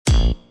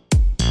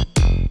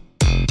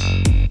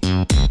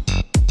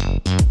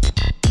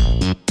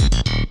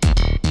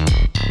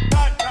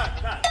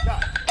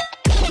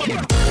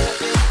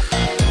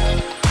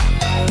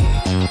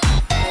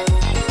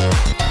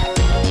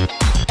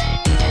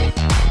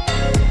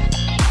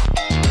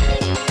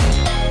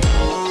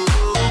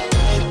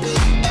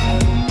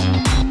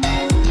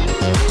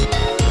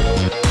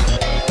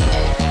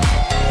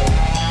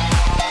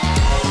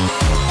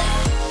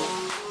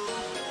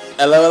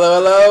Hello, hello,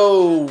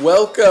 hello.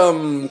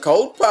 Welcome,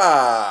 Cold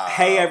Pop.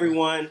 Hey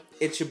everyone,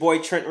 it's your boy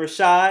Trent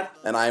Rashad.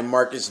 And I'm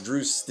Marcus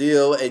Drew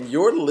Steele, and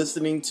you're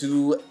listening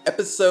to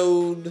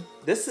episode...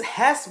 This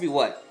has to be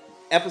what?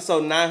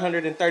 Episode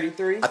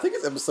 933? I think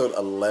it's episode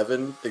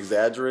 11,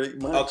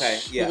 exaggerating much. Okay,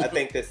 yeah, I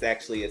think this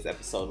actually is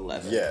episode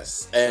 11.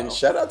 Yes, and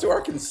shout out to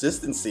our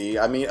consistency.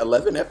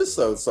 11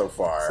 episodes so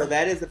far. So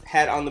that is a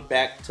pat on the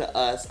back to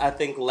us. I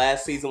think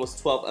last season was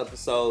 12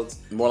 episodes.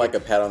 More like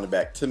a pat on the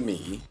back to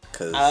me,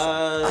 because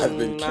I've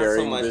been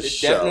carrying not so much. this It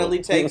show.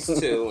 definitely takes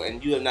two,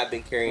 and you have not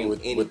been carrying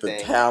anything. With the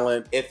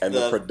talent and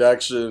the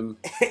production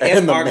and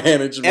and the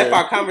management. If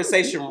our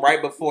conversation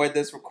right before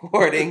this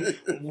recording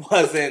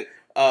wasn't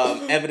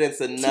evidence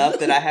enough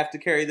that I have to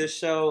carry this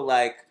show,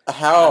 like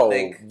how? I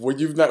think, what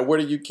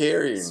are you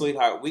carrying?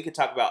 Sweetheart, we could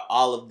talk about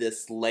all of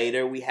this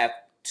later. We have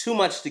too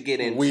much to get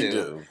into. We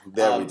do.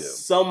 We do.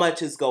 So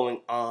much is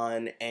going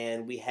on,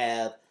 and we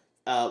have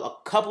a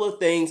couple of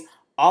things,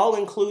 all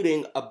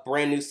including a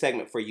brand new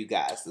segment for you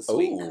guys this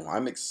week. Oh,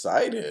 I'm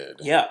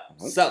excited. Yeah.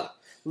 Okay. So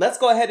let's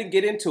go ahead and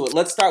get into it.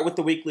 Let's start with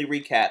the weekly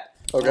recap.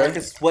 Okay.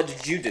 Marcus, what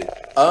did you do?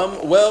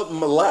 Well,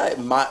 Malai,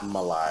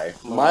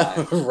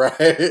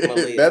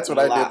 right? That's what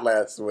I did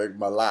last week.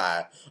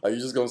 Malai. Are you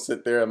just gonna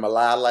sit there and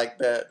Malai like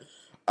that?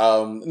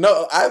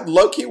 No, I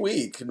low-key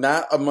week.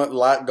 Not a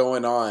lot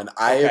going on.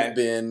 I have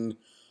been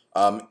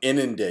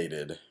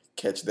inundated.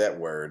 Catch that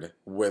word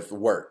with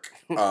work.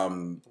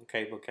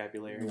 Okay,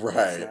 vocabulary.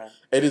 Right.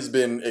 It has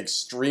been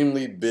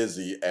extremely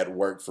busy at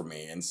work for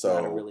me, and so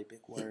not a really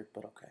big word,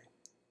 but okay.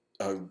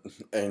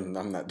 And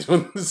I'm not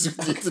doing this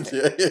with you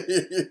today.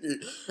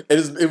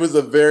 It was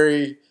a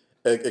very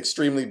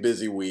extremely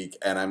busy week,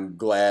 and I'm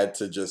glad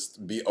to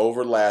just be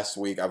over last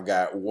week. I've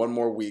got one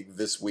more week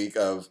this week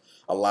of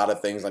a lot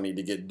of things I need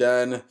to get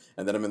done,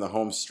 and then I'm in the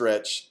home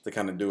stretch to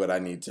kind of do what I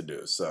need to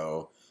do.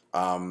 So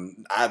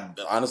I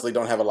honestly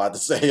don't have a lot to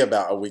say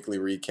about a weekly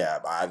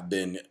recap. I've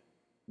been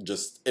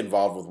just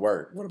involved with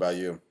work. What about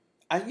you?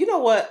 You know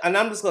what? And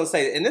I'm just going to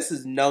say, and this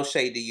is no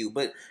shade to you,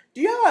 but do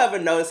y'all ever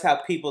notice how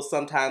people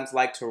sometimes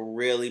like to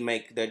really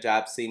make their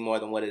job seem more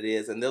than what it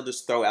is? And they'll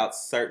just throw out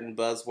certain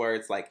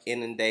buzzwords like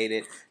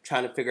inundated,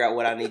 trying to figure out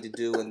what I need to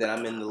do. And then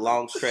I'm in the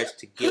long stretch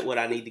to get what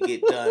I need to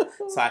get done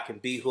so I can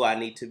be who I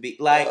need to be.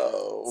 Like,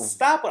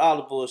 Stop with all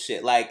the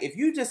bullshit. Like, if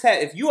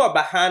you are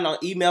behind on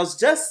emails,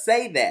 just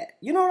say that.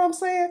 You know what I'm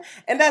saying?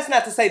 And that's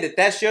not to say that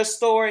that's your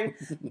story,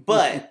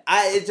 but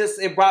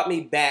it brought me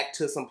back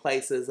to some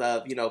places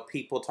of,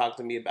 people talk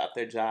to me about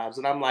their jobs.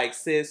 And I'm like,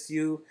 sis,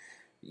 you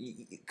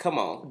come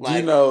on.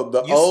 Like,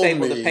 the old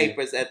staple me, the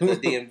papers at the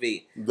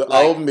DMV.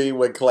 Old me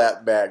would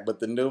clap back, but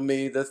the new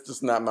me, that's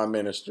just not my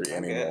ministry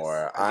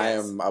anymore. I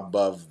am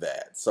above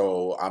that.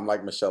 So I'm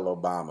like Michelle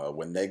Obama.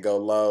 When they go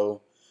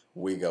low,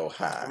 we go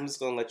high. I'm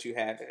just going to let you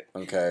have it.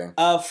 Okay.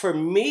 For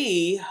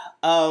me,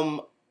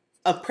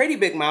 a pretty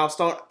big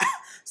milestone.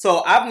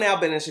 So I've now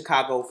been in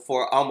Chicago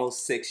for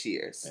almost 6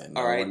 years. And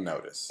no one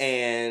noticed.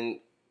 And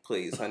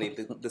please, honey,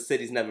 the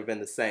city's never been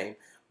the same.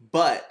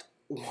 But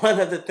one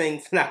of the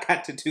things that I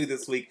got to do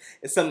this week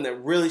is something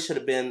that really should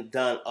have been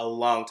done a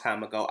long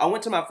time ago. I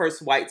went to my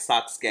first White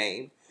Sox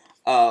game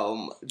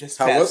this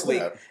past week.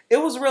 That? It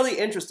was really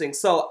interesting.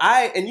 So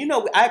I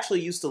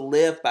actually used to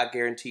live by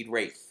Guaranteed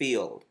Rate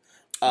Field.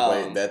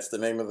 Wait, that's the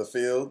name of the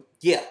field?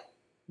 Yeah.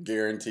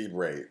 Guaranteed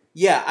Rate.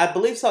 Yeah, I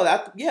believe so.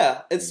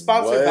 It's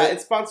sponsored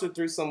it's sponsored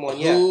through someone.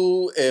 Yeah.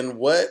 Who and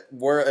what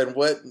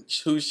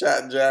who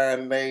shot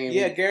John name?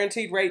 Yeah,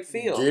 Guaranteed Rate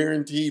Field.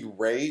 Guaranteed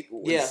Rate?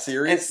 Yeah.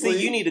 Seriously? And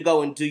see, you need to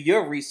go and do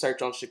your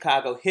research on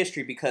Chicago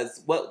history,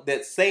 because what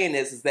that's saying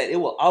is that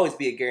it will always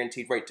be a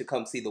guaranteed rate to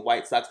come see the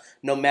White Sox,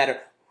 no matter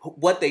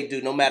what they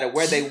do, no matter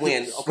where they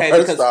win, okay?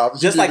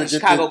 Because just like the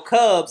Chicago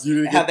Cubs,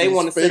 how they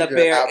want to sit up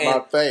there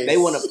and they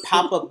want to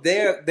pop up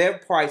their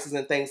prices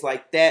and things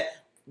like that,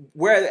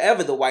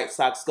 wherever the White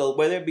Sox go,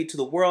 whether it be to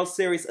the World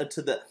Series or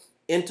to the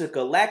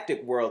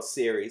Intergalactic World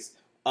Series,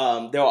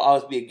 there will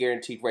always be a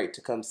guaranteed rate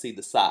to come see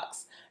the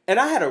Sox. And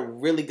I had a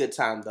really good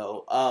time,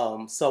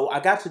 though. So I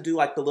got to do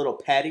like the little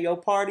patio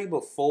party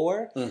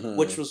before,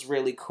 which was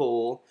really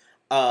cool.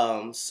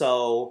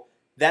 So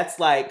that's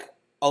like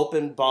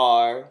open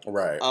bar,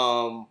 right?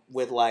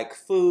 With like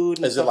food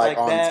and is stuff it like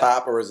on that.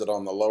 Top, or is it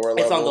on the lower level?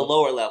 It's on the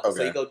lower level. Okay.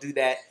 So you go do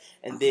that,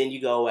 and then you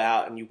go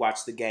out and you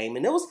watch the game,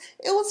 and it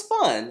was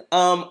fun.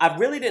 I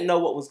really didn't know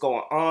what was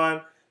going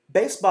on.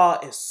 Baseball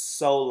is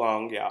so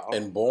long, y'all,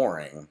 and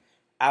boring.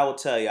 I will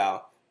tell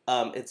y'all.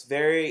 It's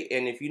very,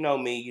 and if you know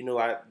me, you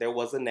know there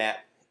was a nap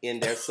in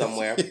there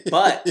somewhere,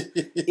 but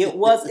it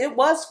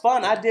was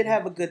fun. I did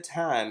have a good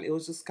time. It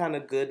was just kind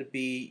of good to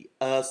be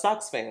a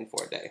Sox fan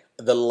for a day.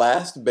 The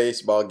last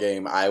baseball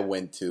game I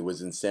went to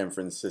was in San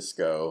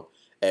Francisco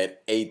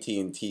at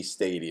AT&T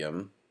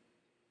Stadium.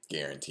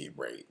 Guaranteed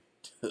rate.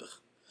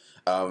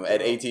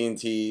 At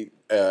AT&T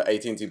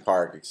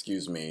Park,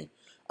 excuse me.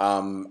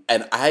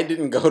 And I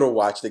didn't go to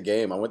watch the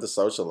game. I went to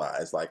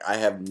socialize. Like, I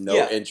have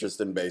no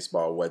interest in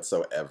baseball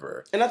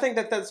whatsoever. And I think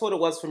that's what it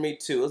was for me,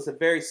 too. It was a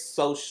very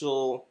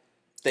social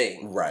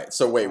thing. Right.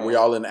 So wait, were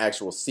y'all in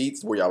actual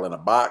seats? Were y'all in a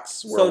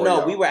box?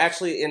 We were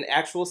actually in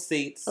actual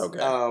seats. Okay.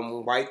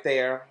 Right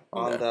there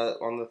on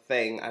the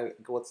thing.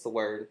 What's the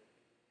word?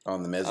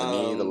 On the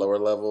mezzanine, the lower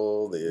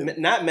level,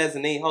 not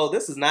mezzanine. Oh,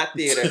 this is not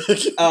theater.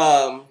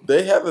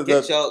 They have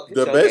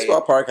the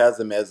baseball park has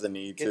a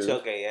mezzanine too. Get your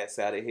gay ass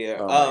out of here.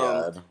 Oh my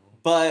God.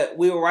 But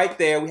we were right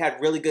there. We had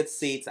really good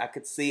seats. I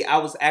could see. I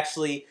was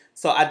actually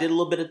I did a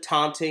little bit of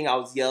taunting. I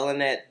was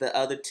yelling at the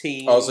other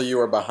team. Oh, so you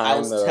were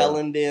behind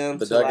telling them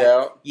the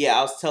dugout?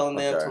 I was telling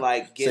them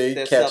to get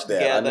their stuff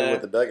together. I knew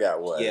what the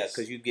dugout was. Yeah,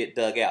 because you get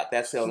dug out.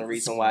 That's the only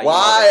reason why.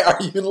 Why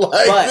are you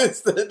like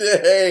this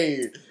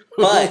today?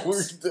 But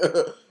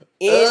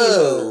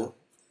anywho,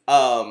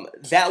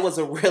 that was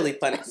a really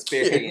fun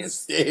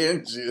experience. I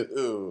can't stand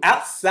you.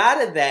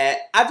 Outside of that,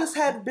 I just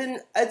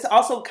it's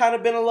also kind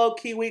of been a low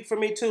key week for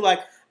me too. Like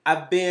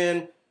I've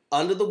been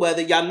under the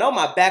weather. Y'all know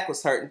my back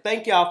was hurting.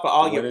 Thank y'all for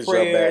all your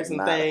prayers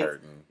and things.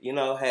 Hurting? You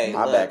know, hey,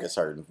 my back is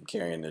hurting from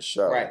carrying this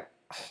show. Right.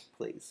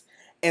 Please.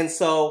 And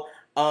so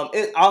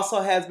it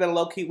also has been a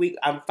low key week.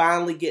 I'm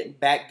finally getting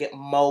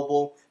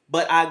mobile.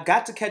 But I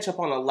got to catch up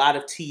on a lot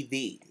of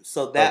TV,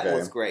 so that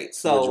was great.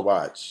 So, what'd you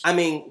watch? I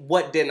mean,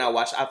 what didn't I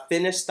watch? I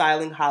finished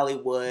Styling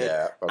Hollywood.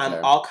 Yeah, okay.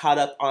 I'm all caught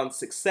up on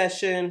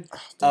Succession,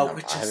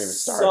 which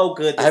is so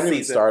good this season. I haven't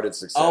even started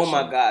Succession. Oh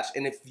my gosh!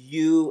 And if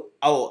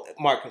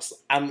Marcus,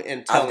 I've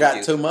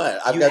got too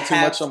much. I've got too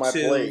much on my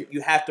plate.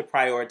 You have to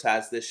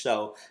prioritize this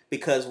show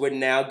because we're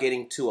now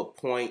getting to a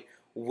point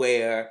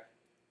where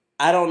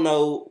I don't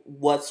know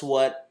what's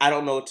what. I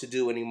don't know what to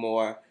do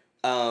anymore.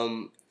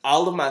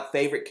 All of my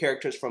favorite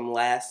characters from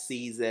last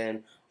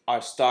season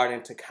are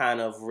starting to kind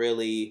of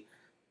really,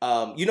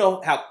 you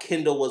know how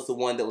Kendall was the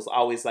one that was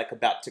always like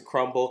about to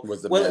crumble?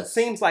 Mess. It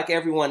seems like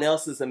everyone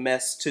else is a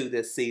mess too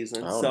this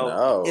season.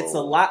 It's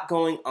a lot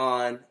going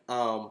on.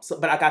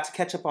 But I got to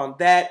catch up on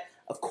that.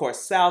 Of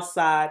course,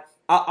 Southside.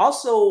 I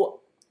also...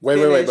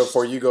 Wait,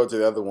 before you go to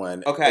the other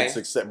one. Okay.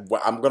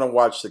 I'm going to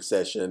watch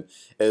Succession.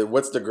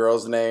 What's the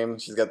girl's name?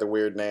 She's got the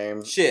weird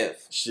name.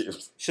 Siobhan. Shiv.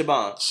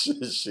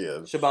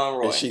 Siobhan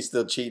Roy. Is she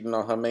still cheating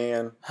on her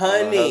man?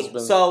 Honey. Her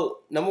husband? So,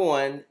 number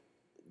one,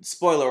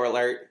 spoiler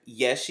alert,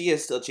 yes, she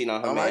is still cheating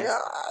on her man.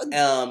 Oh my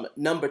God.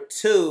 Number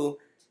two,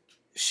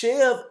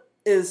 Shiv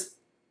is...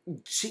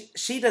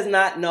 She does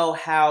not know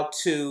how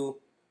to...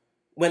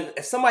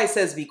 If somebody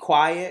says be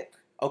quiet...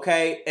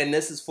 Okay, and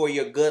this is for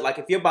your good. Like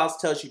if your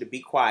boss tells you to be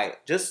quiet,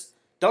 just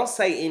don't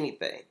say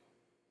anything.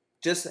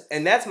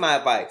 And that's my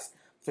advice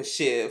for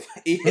Shiv.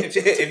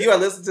 if you are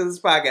listening to this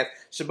podcast,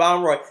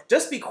 Siobhan Roy,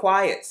 just be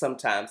quiet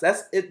sometimes.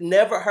 It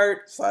never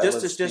hurts.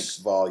 Silence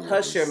just volumes.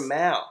 Hush your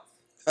mouth.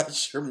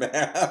 Hush your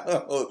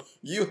mouth.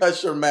 You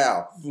hush your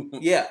mouth.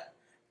 Yeah,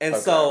 and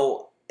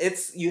so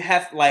you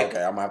have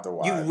okay, I'm gonna have to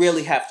watch. You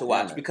really have to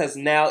watch because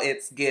now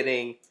it's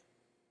getting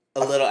a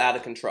little out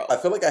of control. I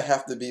feel like I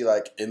have to be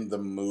like in the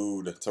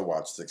mood to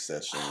watch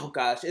Succession. Oh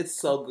gosh, it's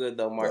so good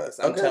though, Marcus.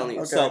 I'm telling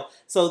you. Okay.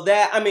 So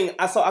that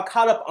I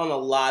caught up on a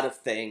lot of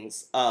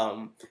things.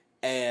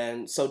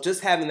 And so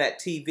just having that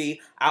TV,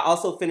 I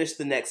also finished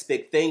The Next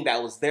Big Thing.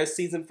 That was their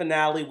season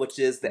finale, which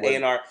is the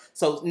A&R.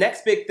 So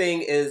Next Big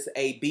Thing is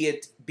a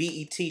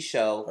BET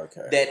show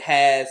that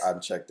has... I'm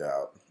checked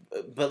out.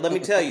 But let me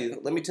tell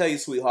you,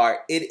 sweetheart,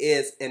 it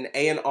is an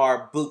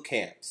A&R boot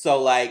camp.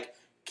 So like,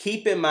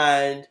 keep in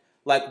mind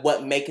like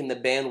what Making the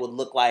Band would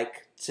look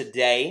like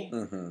today,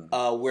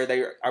 where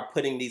they are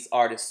putting these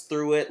artists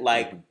through it,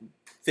 like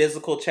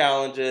physical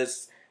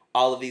challenges,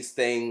 all of these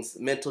things,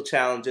 mental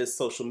challenges,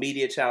 social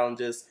media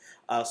challenges.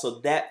 So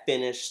that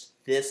finished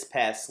this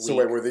past week. So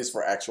wait, were these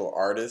for actual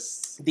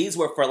artists? These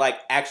were for like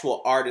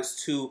actual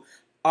artists who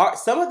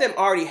some of them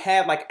already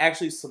had like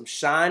actually some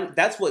shine.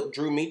 That's what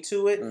drew me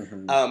to it.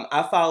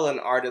 I follow an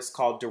artist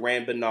called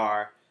Duran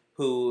Bernard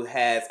who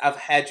I've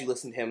had you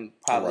listen to him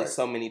probably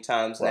so many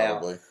times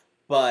now.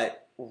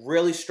 But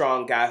really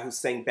strong guy who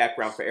sang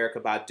background for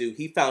Erykah Badu.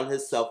 He found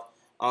himself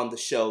on the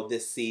show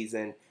this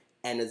season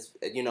and has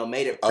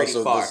made it pretty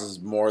far.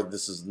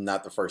 This is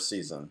not the first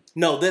season.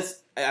 No,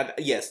 this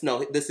is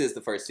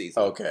the first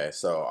season. Okay,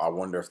 so I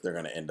wonder if they're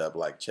going to end up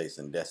like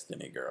Chasing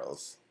Destiny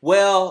Girls.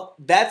 Well,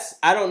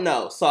 I don't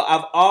know. So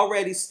I've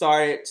already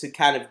started to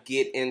kind of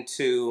get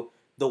into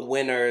the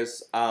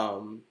winners'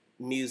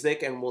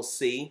 music and we'll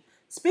see.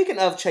 Speaking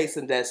of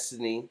Chasing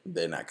Destiny...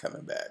 They're not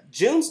coming back.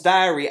 June's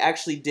Diary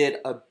actually did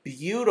a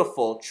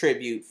beautiful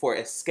tribute for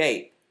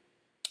Escape.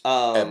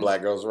 At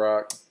Black Girls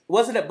Rock?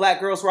 Was it at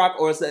Black Girls Rock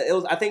or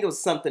I think it was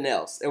something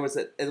else. It was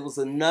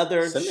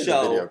another show. Send me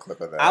the video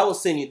clip of that. I will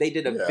send you. They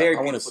did a very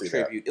beautiful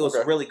tribute. It was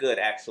really good,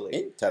 actually.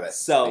 Interesting.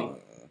 So,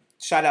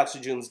 shout out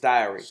to June's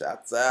Diary.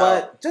 Shouts out.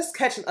 But just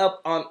catching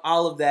up on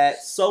all of that.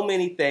 So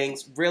many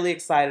things. Really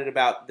excited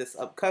about this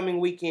upcoming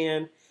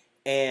weekend.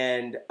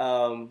 And,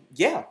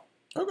 yeah.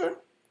 Okay,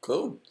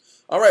 cool.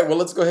 All right, well,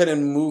 let's go ahead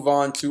and move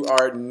on to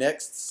our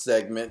next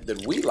segment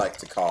that we like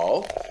to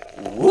call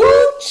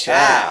Woo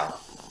Chow.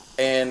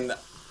 And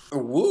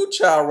Woo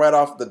child right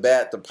off the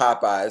bat to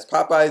Popeyes.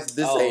 Popeyes,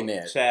 this ain't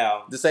it.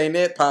 Child. This ain't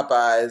it,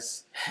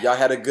 Popeyes. Y'all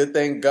had a good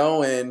thing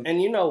going.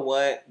 And you know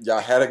what?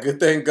 Y'all had a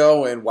good thing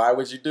going. Why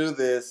would you do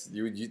this?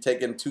 You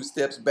taking 2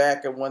 steps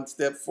back and 1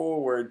 step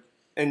forward.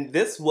 And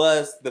this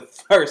was the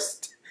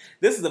first.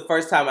 This is the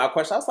first time I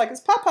questioned. I was like,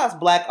 is Popeyes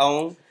black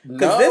owned?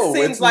 Because this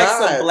seems like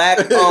not. some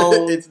black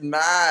owned. It's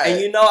not. And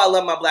you know I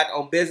love my black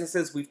owned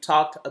businesses. We've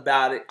talked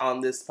about it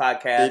on this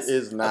podcast. It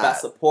is not. About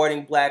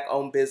supporting black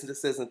owned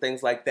businesses and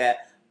things like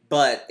that.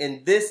 But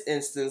in this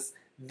instance,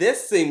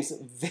 this seems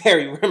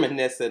very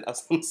reminiscent of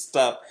some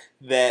stuff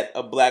that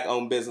a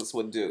black-owned business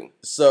would do.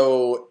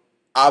 So,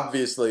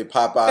 obviously,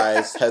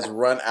 Popeyes has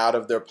run out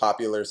of their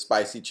popular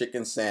spicy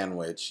chicken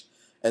sandwich.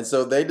 And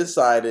so they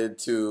decided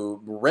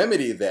to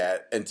remedy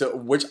that,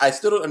 which I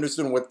still don't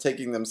understand what's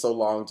taking them so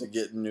long to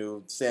get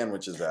new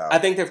sandwiches out. I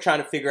think they're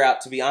trying to figure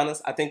out, to be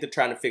honest, I think they're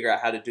trying to figure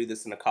out how to do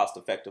this in a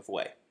cost-effective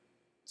way.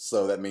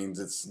 So that means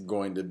it's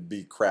going to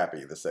be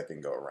crappy the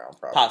second go around,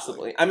 probably.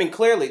 Possibly. I mean,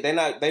 clearly they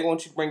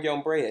want you to bring your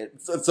own bread.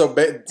 So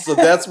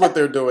that's what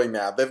they're doing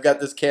now. They've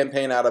got this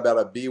campaign out about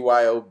a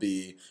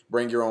BYOB,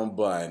 bring your own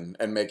bun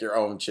and make your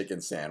own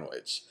chicken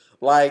sandwich.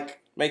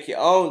 Like, make your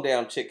own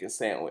damn chicken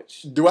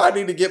sandwich. Do I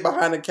need to get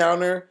behind the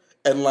counter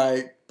and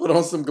put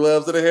on some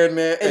gloves and a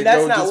hairnet and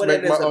that's go not just what make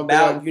it is my own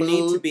about. damn You food?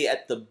 need to be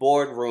at the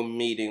boardroom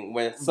meeting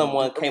when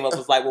someone came up and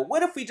was like, well,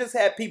 what if we just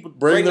had people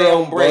bring their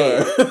own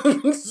bread?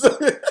 Bun.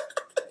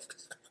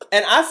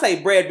 And I say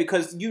bread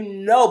because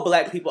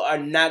black people are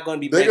not going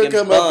to be bringing buns.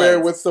 They're going to come up there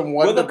with some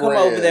Wonder Bread. We're going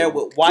to come over there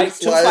with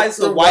two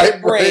slices of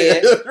white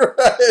bread.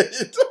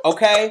 Right.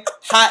 Okay?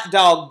 Hot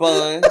dog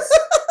buns.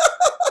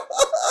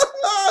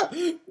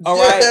 All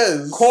right?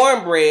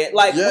 Cornbread.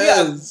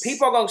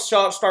 People are going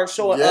to start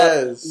showing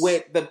up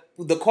with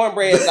the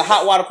cornbread, the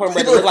hot water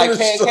cornbread that look like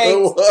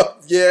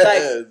pancakes.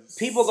 Yes.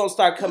 People are going to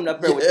start coming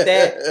up there with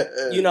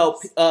that. You know,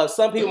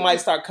 some people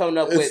might start coming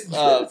up with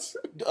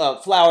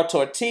flour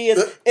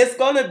tortillas. It's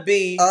going to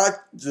be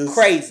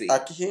crazy. I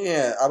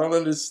can't. I don't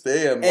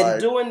understand. And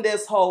doing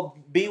this whole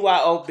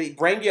BYOB,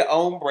 bring your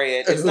own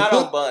bread. It's not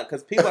on bun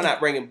because people are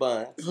not bringing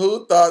buns.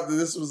 Who thought that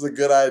this was a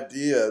good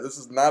idea? This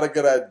is not a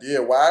good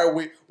idea. Why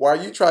are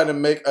you trying to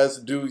make us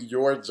do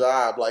your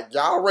job? Like,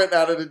 y'all ran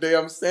out of the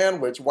damn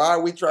sandwich. Why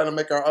are we trying to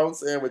make our own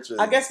sandwiches?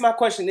 I guess my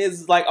question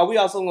is are we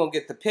also going to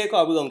get the pickle?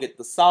 Are we going to get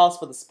the sauce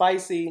for the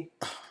spicy?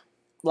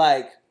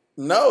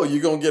 No,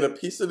 you're going to get a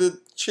piece of the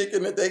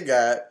chicken that they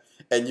got,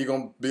 and you're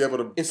going to be able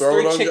to throw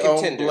it on your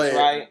own tenders, blade.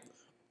 Right?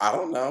 I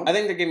don't know. I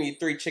think they're giving you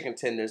 3 chicken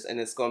tenders, and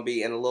it's going to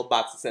be in a little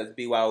box that says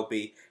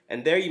BYOB,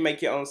 and there you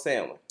make your own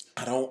sandwich.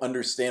 I don't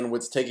understand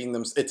what's taking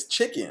them. It's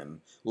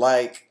chicken.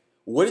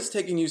 What is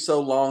taking you so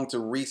long to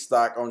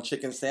restock on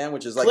chicken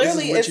sandwiches?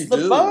 Clearly, this is what it's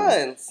you do.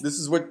 Buns.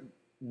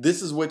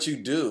 This is what you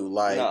do.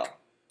 No,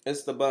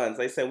 it's the buns.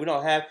 They say we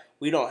don't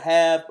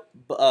have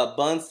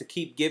buns to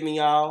keep giving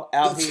y'all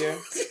out here.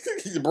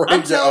 You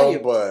bring your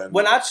own bun.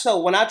 When I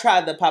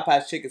tried the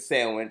Popeyes chicken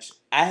sandwich,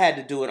 I had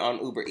to do it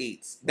on Uber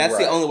Eats. That's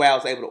the only way I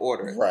was able to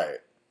order it. Right.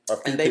 A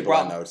few people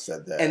I know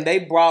said that. And they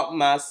brought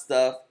my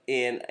stuff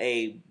in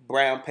a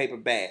brown paper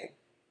bag.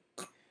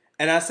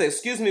 And I said,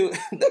 excuse me,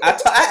 I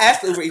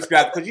asked the Uber Eats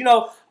driver,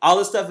 because all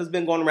this stuff has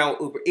been going around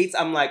with Uber Eats.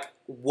 I'm like,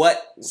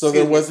 what? So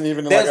there wasn't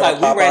even a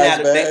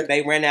Popeyes bag?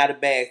 They ran out of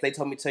bags. They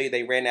told me to tell you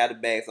they ran out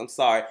of bags. I'm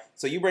sorry.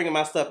 So you bringing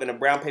my stuff in a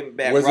brown paper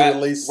bag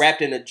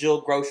wrapped in a Jill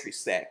grocery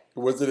sack.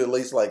 Was it at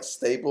least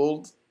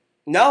stapled?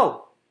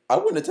 No. I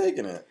wouldn't have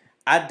taken it.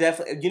 I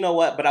definitely, you know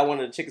what? But I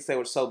wanted a chicken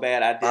sandwich so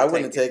bad I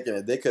wouldn't have taken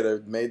it. They could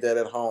have made that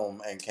at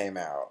home and came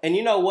out. And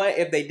you know what?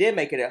 If they did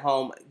make it at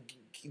home,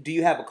 do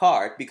you have a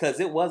card? Because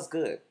it was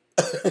good.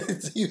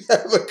 Do you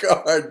have a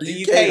card? Do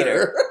you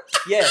cater?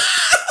 Yes.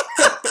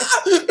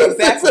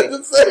 Exactly.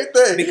 It's the same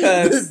thing.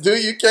 Because do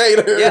you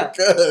cater? Yeah.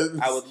 Because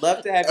I would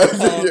love to have you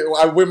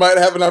come. We might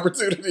have an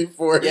opportunity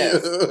for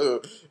yes.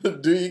 you.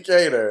 Do you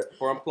cater?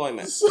 For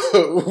employment.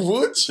 So,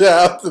 watch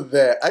out to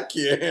that. I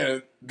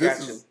can't.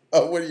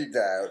 What do you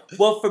got?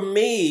 Well, for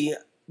me,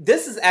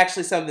 this is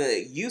actually something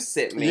that you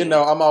sent me.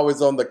 I'm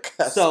always on the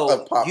cusp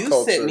of pop culture. So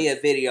you sent me a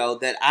video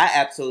that I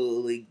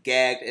absolutely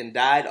gagged and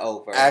died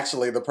over.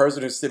 Actually, the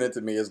person who sent it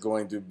to me is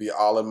going to be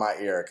all in my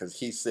ear because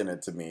he sent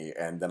it to me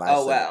and then I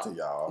sent it to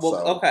y'all.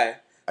 Well, okay.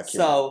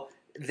 So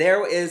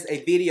there is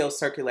a video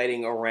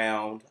circulating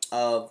around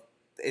of,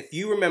 if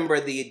you remember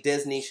the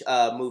Disney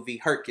movie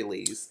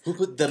Hercules,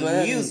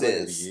 the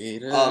muses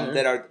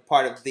that are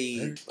part of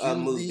the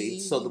movie.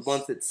 So the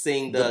ones that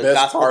sing the best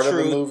gospel part of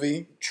the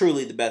movie,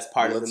 truly the best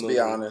part of the movie.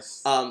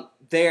 Let's be honest.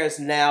 There's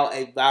now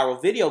a viral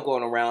video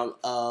going around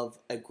of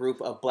a group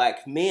of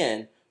black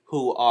men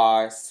who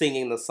are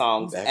singing the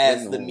songs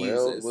as the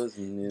muses.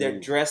 They're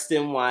dressed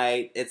in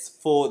white. It's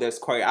full. There's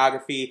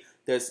choreography.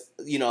 There's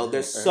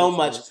so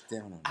much.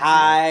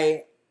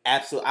 I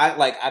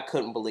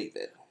couldn't believe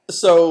it.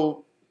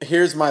 So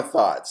here's my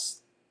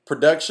thoughts.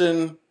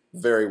 Production,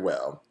 very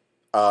well.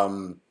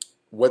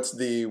 What's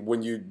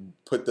when you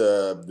put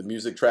the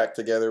music track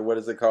together? What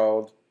is it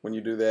called when you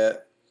do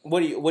that?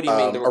 What do you mean?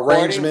 The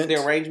arrangement. The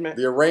arrangement.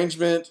 The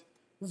arrangement,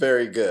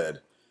 very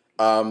good.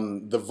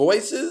 The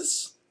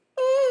voices.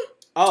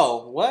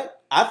 Oh,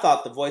 what? I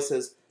thought the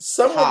voices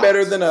some were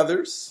better than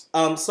others.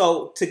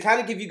 So to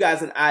kind of give you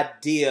guys an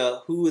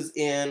idea who is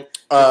in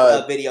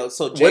the video,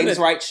 so James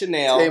Wright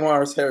Chanel,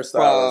 Tamar's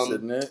hairstylist,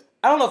 isn't it?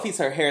 I don't know if he's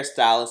her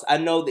hairstylist. I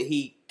know that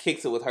he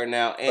kicks it with her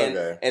now,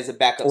 and as a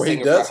backup singer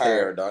he does for her.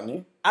 Hair, doesn't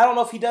he? I don't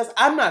know if he does.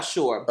 I'm not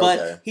sure,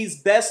 but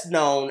he's best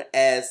known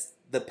as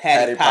the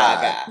Patty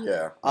Pie guy.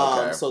 Yeah.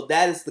 Okay. So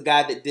that is the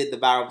guy that did the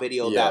viral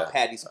video about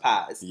Patty's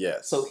Pies.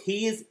 Yes. So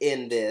he's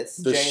in this.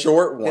 The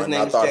short one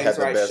I thought had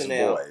the best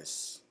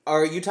voice.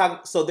 Are you talking?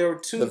 So there were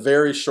two. The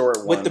very short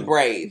one with the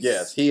braids.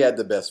 Yes, he had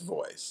the best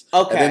voice.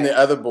 Okay. And then the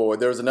other boy,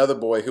 there was another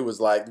boy who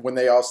was like, when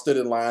they all stood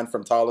in line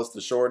from tallest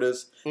to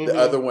shortest, the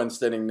other one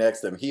standing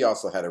next to him, he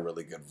also had a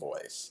really good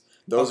voice.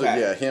 Those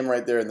are him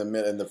right there in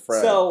the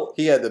front. So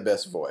he had the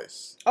best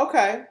voice.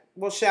 Okay,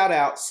 well, shout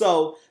out.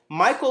 So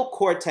Michael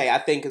Corte, I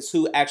think, is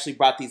who actually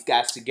brought these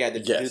guys together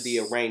to do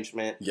the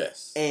arrangement.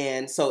 Yes.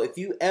 And so if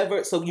you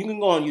ever, so you can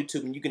go on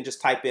YouTube and you can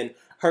just type in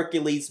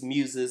Hercules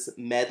Muses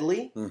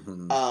Medley,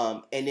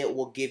 and it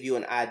will give you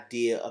an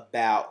idea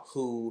about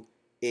who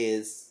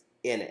is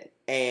in it.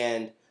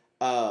 And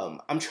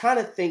I'm trying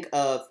to think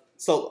of,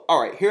 so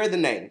all right, here are the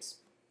names.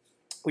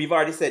 We've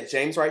already said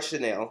James Wright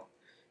Chanel,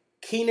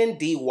 Keenan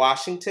D.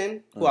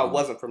 Washington, who I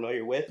wasn't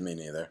familiar with. Me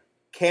neither.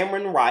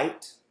 Cameron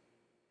Wright,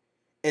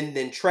 and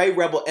then Trey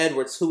Rebel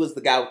Edwards, who was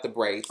the guy with the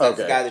braids. That's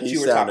the guy that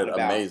you were talking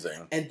about.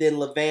 Amazing. And then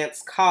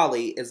Levance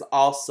Colley is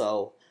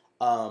also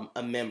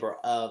a member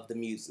of the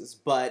Muses.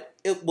 But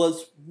it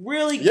was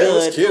really good. It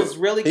was cute. It was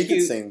really cute. He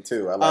could sing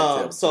too. I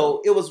liked him.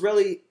 So it was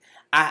really,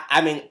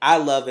 I mean, I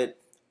love it.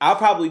 I'll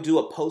probably do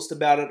a post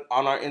about it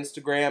on our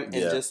Instagram and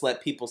just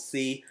let people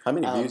see. How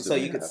many views so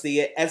you can see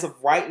it. As of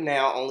right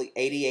now, only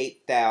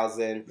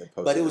 88,000.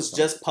 But it was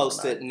just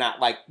posted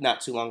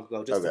not too long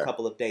ago, just a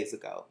couple of days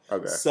ago.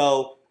 Okay.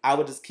 So I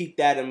would just keep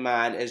that in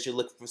mind as you're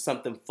looking for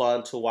something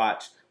fun to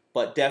watch.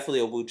 But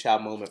definitely a Wu Chow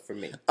moment for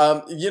me.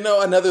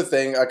 Another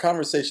thing, a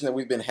conversation that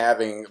we've been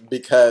having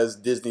because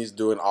Disney's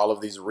doing all of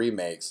these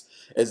remakes,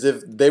 is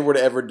if they were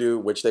to ever do,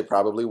 which they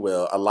probably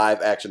will, a live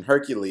action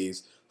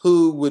Hercules,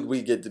 who would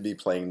we get to be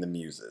playing the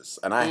Muses?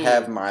 And I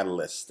have my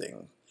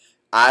listing.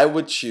 I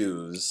would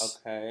choose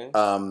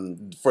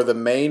for the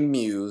main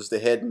muse, the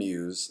head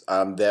muse,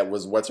 that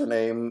was, what's her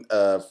name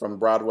from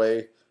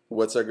Broadway?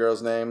 What's her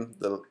girl's name?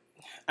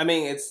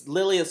 It's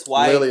Lillias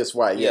White. Lillias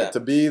White, yeah. To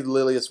be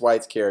Lillias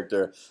White's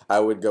character, I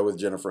would go with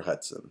Jennifer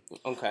Hudson.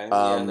 Okay,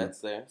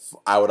 that's there.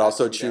 I would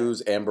also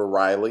choose Amber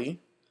Riley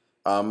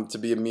to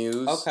be a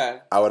muse. Okay.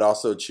 I would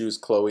also choose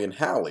Chloe and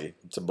Halle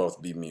to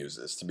both be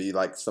muses, to be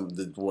like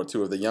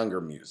two of the younger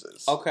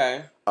muses.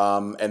 Okay.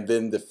 And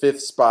then the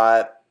fifth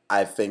spot,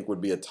 I think,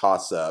 would be a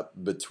toss-up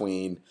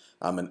between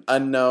an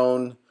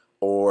unknown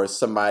or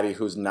somebody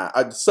who's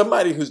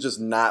just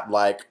not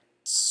like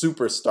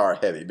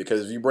superstar heavy,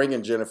 because if you bring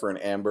in Jennifer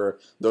and Amber,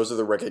 those are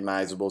the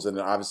recognizables, and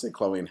then obviously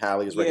Chloe and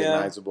Halle is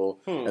recognizable,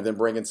 and then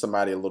bring in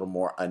somebody a little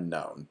more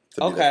unknown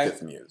to be the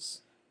fifth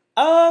muse.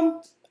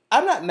 I'm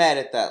not mad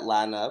at that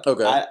lineup.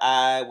 Okay.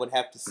 I would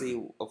have to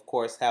see, of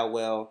course, how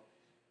well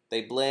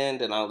they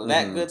blend and all of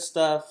that good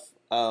stuff.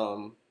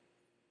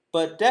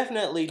 But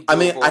definitely doable. I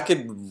mean, I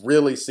could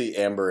really see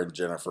Amber and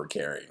Jennifer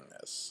carrying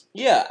this.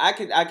 Yeah, I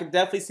could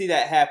definitely see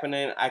that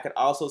happening. I could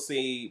also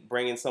see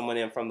bringing someone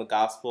in from the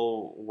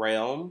gospel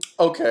realm.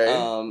 Okay.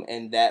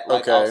 And that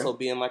also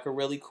being like a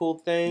really cool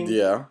thing.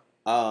 Yeah.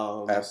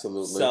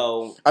 Absolutely.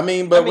 So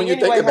when you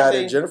think about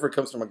it, Jennifer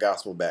comes from a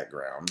gospel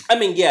background.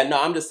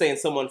 I'm just saying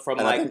someone from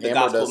and like the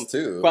Amber gospel does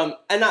too.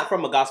 and not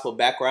from a gospel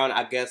background.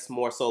 I guess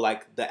more so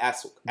like the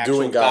actual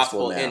doing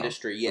gospel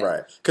industry. Yeah,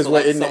 right. Because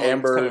isn't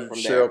Amber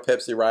Cheryl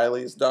Pepsi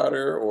Riley's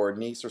daughter or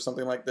niece or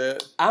something like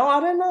that? I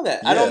didn't know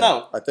that. Yeah, I don't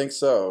know. I think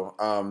so.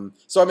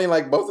 So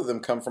both of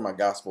them come from a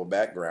gospel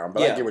background,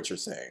 but I get what you're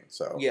saying.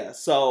 So yeah.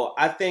 So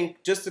I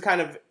think just to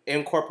kind of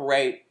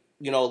incorporate,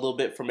 a little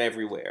bit from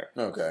everywhere.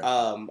 Okay.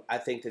 I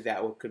think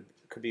that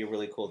could be a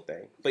really cool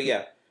thing. But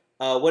yeah,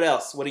 what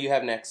else? What do you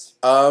have next?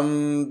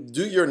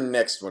 Do your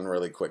next one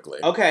really quickly.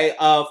 Okay.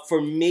 For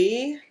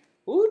me,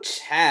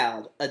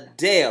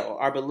 Adele,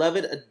 our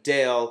beloved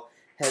Adele,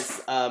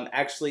 has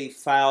actually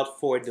filed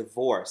for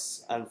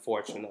divorce,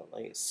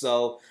 unfortunately.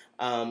 So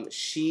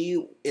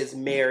she is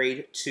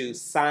married to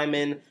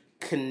Simon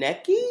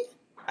Konecki.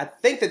 I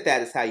think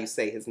that is how you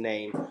say his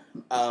name.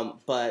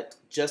 But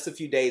just a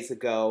few days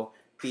ago,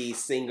 the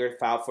singer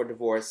filed for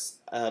divorce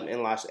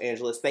in Los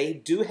Angeles. They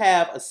do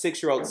have a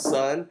 6-year-old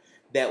son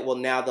that they'll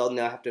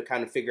now have to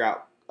kind of figure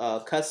out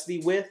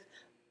custody with.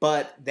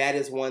 But that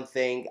is one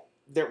thing.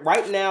 That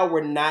right now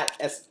we're not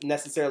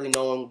necessarily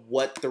knowing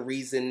what the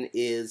reason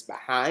is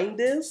behind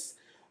this.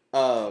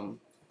 All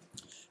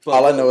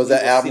I know is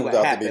that album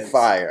about to be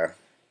fire.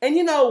 And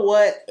you know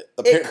what?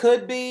 It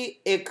could be.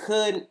 It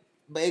could.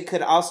 But it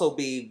could also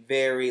be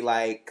very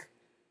like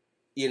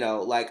you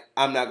know, like,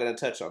 I'm not going to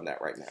touch on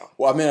that right now.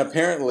 Well, I mean,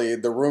 apparently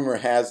the rumor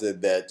has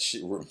it that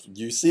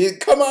you see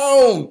it. Come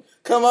on.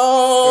 Girl,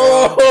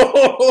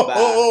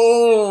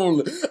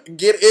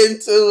 get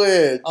into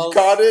it. You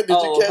caught it?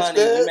 Did you catch honey,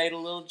 that? You made a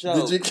little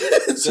joke. Did you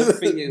catch Good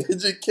for you.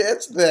 Did you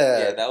catch that?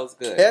 Yeah, that was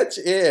good. Catch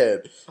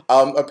it.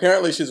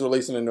 Apparently she's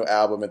releasing a new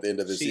album at the end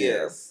of this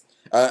year. She is.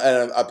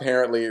 And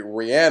apparently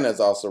Rihanna's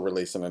also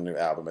releasing a new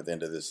album at the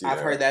end of this year.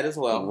 I've heard that as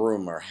well.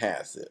 Rumor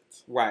has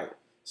it. Right.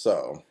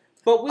 So,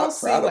 but we'll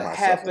see what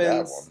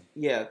happens.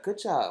 Yeah, good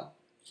job.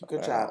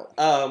 Good job.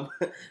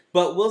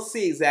 But we'll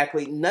see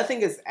exactly.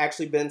 Nothing has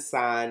actually been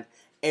signed,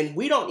 and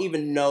we don't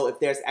even know if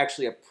there's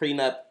actually a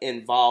prenup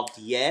involved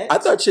yet. I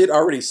thought she had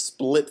already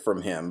split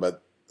from him,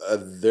 but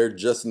they're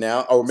just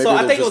now. Or maybe so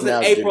I think it was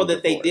in April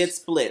that they did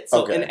split.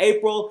 So in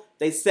April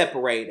they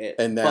separated,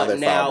 and now but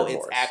now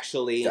it's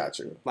actually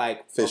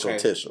like official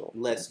tissel.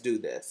 Let's do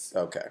this.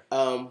 Okay.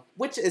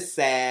 Which is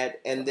sad,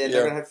 and then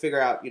they're gonna have to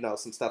figure out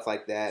some stuff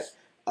like that.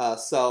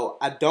 So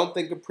I don't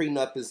think a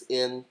prenup is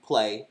in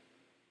play,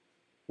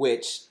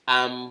 which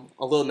I'm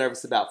a little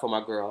nervous about for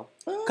my girl.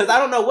 Because I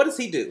don't know, what does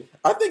he do?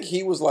 I think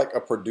he was like a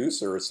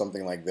producer or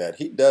something like that.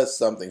 He does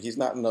something. He's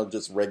not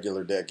just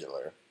regular.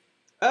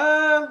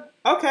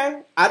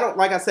 Okay.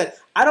 Like I said,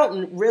 I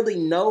don't really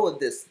know of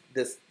this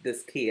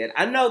kid.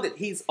 I know that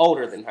he's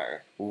older than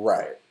her.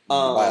 Right.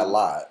 By a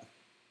lot.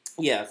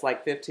 Yeah, it's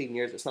like 15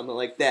 years or something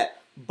like that.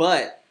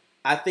 But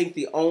I think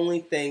the only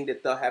thing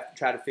that they'll have to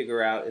try to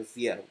figure out is,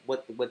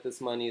 what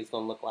this money is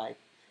going to look like.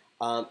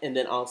 And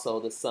then also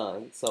the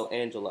son. So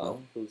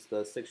Angelo, who's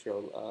the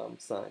 6-year-old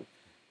son.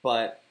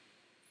 But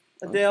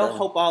Adele,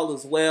 hope all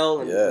is well.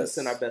 And we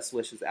send our best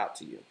wishes out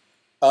to you.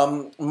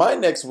 My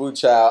next Woo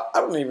Child,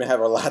 I don't even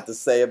have a lot to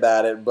say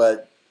about it,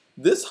 but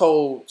this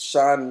whole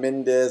Shawn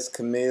Mendes,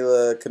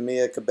 Camila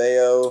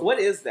Cabello. What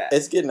is that?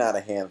 It's getting out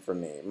of hand for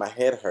me. My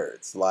head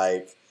hurts.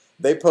 Like,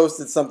 they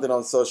posted something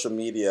on social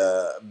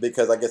media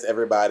because I guess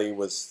everybody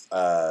was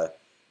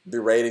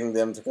berating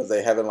them because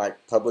they haven't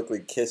like publicly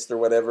kissed or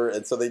whatever,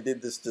 and so they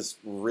did this just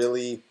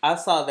really I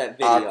saw that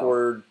video.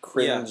 Awkward,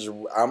 cringe.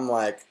 Yeah. I'm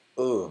like,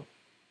 ooh,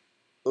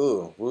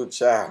 Woo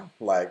Child.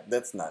 Like,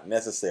 that's not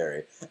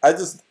necessary. I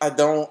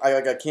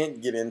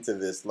can't get into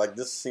this. Like,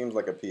 this seems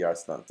like a PR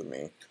stunt to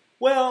me.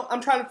 Well, I'm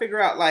trying to figure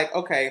out, like,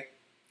 okay,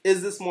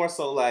 is this more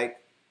so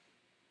like,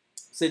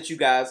 since you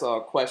guys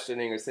are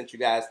questioning or since you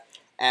guys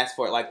asked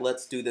for it, like,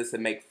 let's do this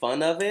and make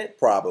fun of it?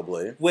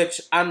 Probably. Which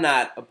I'm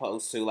not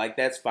opposed to. Like,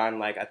 that's fine.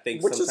 Like, I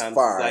think sometimes it's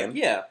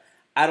like,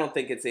 I don't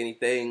think it's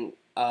anything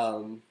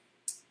to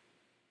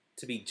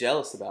be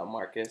jealous about,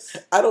 Marcus.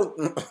 I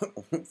don't.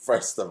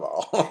 First of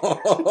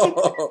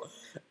all,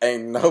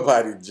 ain't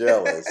nobody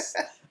jealous.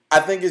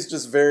 I think it's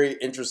just very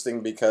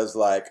interesting because,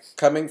 like,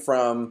 coming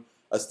from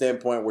a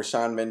standpoint where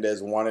Shawn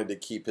Mendes wanted to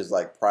keep his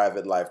like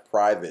private life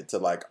private to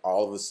like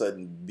all of a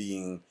sudden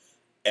being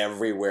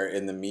everywhere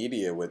in the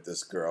media with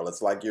this girl.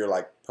 It's like you're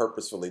like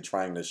purposefully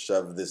trying to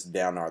shove this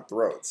down our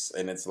throats,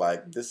 and it's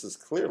like this is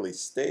clearly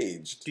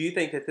staged. Do you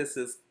think that this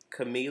is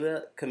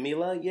Camila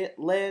yet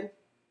led?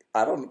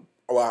 I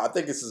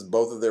think this is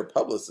both of their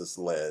publicists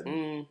led.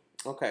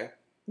 Okay.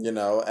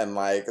 And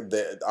like,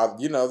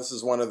 this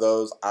is one of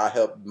those, I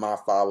help my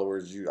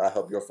followers, I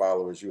help your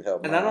followers, you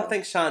help mine. And I don't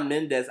think Shawn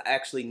Mendes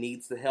actually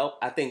needs the help.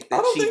 I think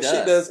that she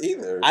does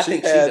either. I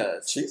think she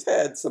does. She's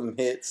had some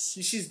hits.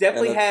 She's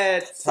definitely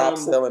had some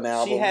top-selling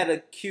album. She had a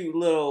cute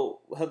little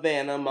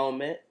Havana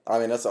moment. I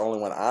mean, that's the only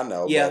one I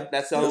know. Yeah,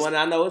 that's the only one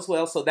I know as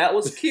well. So that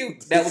was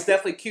cute. That was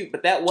definitely cute.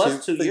 But that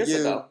was 2 years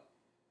ago.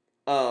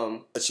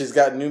 She's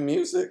got new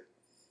music.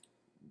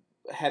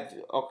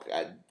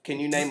 Can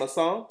you name a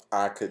song?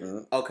 I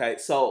couldn't. Okay,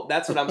 so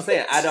that's what I'm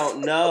saying. I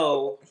don't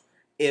know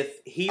if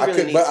he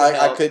really needs help.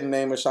 I couldn't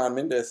name a Shawn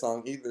Mendes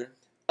song either.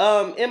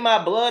 In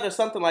My Blood or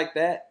something like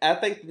that. I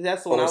think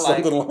that's the one I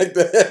like. Something like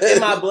that.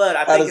 In My Blood.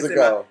 I think How does it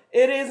go?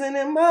 It isn't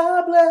in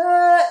my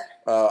blood.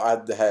 I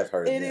have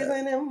heard that. It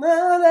isn't in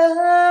my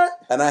blood.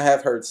 And I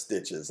have heard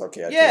Stitches.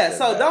 Okay.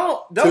 So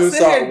don't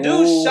sit here and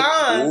do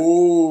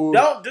Shawn.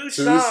 Don't do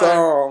Shawn. 2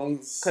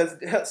 songs.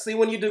 Because see,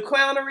 when you do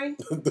clownery,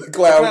 the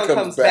clown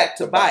comes back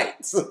to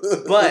bite.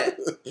 But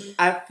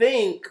I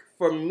think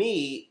for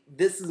me,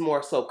 this is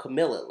more so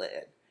Camila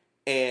led,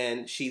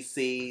 and she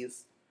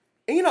sees.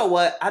 And you know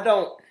what?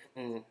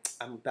 I'm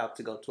about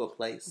to go to a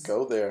place.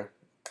 Go there.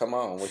 Come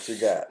on. What you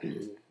got?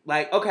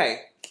 Like,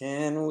 okay.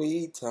 Can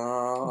we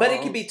talk? But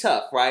it can be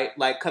tough, right?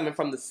 Like, coming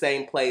from the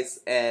same place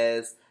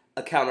as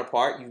a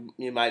counterpart.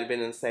 You might have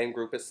been in the same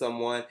group as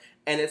someone.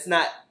 And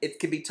it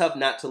can be tough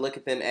not to look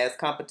at them as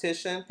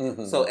competition.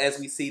 Mm-hmm. So as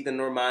we see the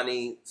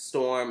Normani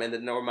storm and the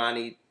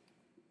Normani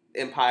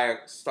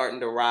empire starting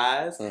to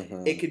rise,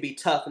 it could be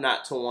tough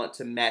not to want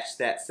to match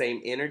that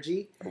same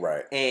energy.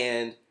 Right.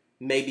 And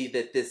maybe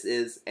that this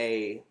is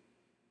a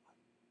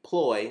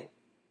ploy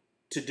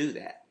to do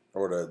that.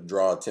 Or to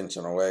draw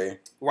attention away.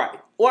 Right.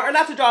 Or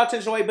not to draw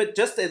attention away, but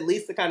just at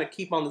least to kind of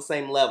keep on the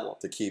same level.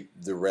 To keep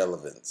the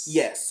relevance.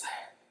 Yes.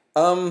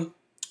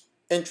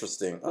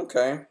 Interesting.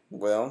 Okay.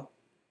 Well,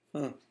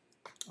 I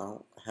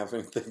don't have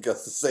anything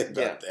else to say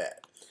about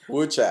that.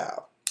 Woo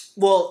Child.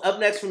 Well, up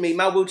next for me,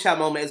 my Wu Chow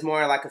moment is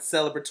more like a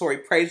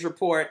celebratory praise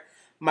report.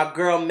 My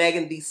girl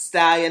Megan Thee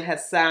Stallion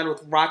has signed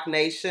with Roc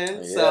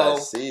Nation. Yeah, so I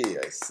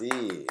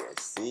see.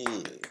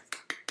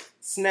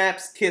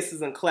 Snaps,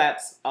 kisses, and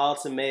claps all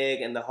to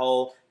Meg and the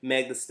whole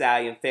Meg Thee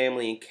Stallion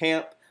family and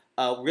camp.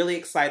 Really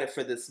excited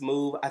for this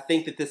move. I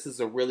think that this is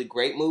a really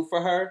great move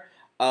for her.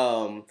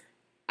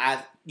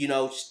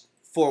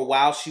 For a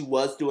while she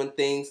was doing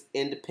things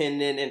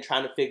independent and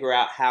trying to figure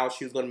out how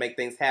she was going to make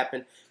things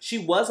happen. She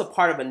was a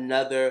part of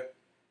another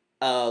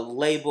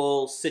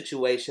label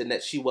situation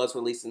that she was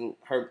releasing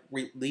her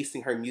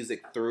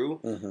music through.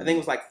 Mm-hmm. I think it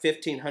was like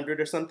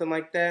 1500 or something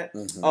like that.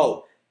 Mm-hmm.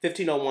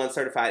 1501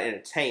 Certified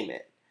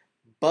Entertainment.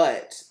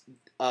 But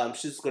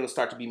she's going to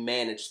start to be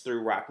managed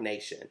through Roc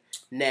Nation.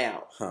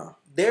 Now,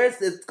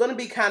 it's going to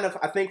be kind of,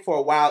 I think for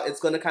a while, it's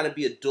going to kind of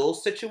be a dual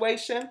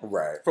situation.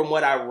 Right. From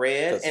what I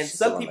read. And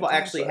some people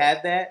actually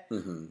have that.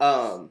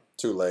 Mm-hmm.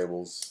 2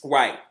 labels.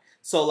 Right.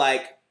 So,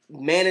 like,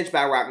 managed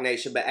by Roc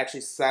Nation, but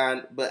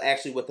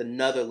actually with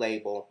another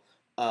label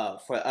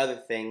for other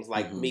things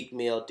like Meek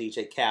Mill,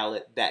 DJ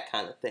Khaled, that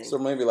kind of thing. So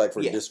maybe like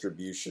for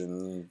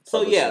distribution.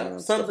 So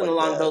something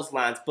along those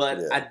lines.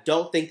 But I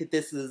don't think that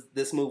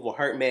this move will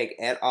hurt Meg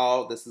at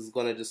all. This is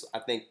going to just, I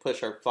think,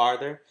 push her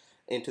farther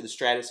into the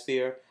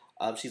stratosphere.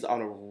 She's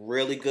on a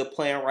really good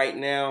plan right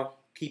now.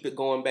 Keep it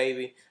going,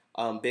 baby.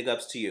 Big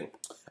ups to you.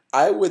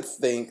 I would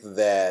think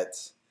that.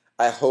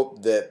 I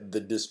hope that the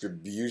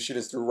distribution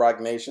is through Roc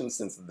Nation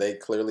since they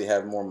clearly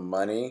have more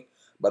money.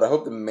 But I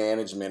hope the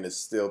management is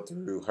still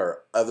through her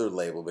other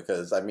label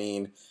because, I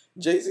mean,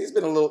 Jay-Z's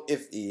been a little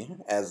iffy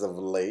as of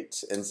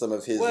late in some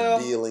of his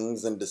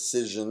dealings and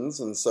decisions.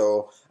 And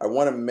so I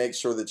want to make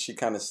sure that she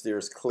kind of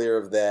steers clear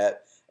of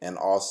that and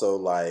also,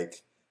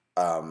 like,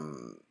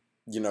 kind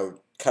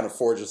of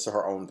forges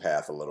her own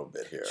path a little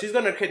bit here. She's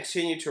going to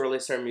continue to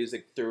release her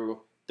music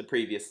through the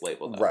previous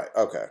label, though. Right,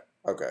 okay.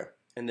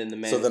 And then the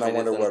management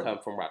is going to come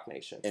from Roc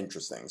Nation.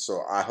 Interesting.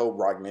 So I hope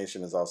Roc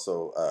Nation is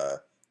also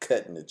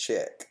cutting the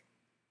check.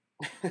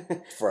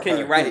 Can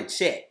you write a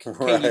check? Right.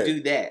 Can you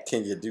do that?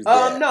 Can you do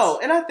that? No,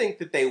 and I think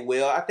that they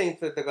will. I think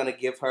that they're going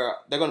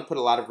to put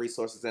a lot of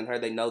resources in her.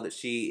 They know that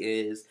she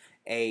is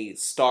a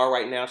star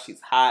right now.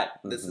 She's hot.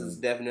 This is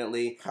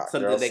definitely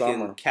something they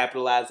can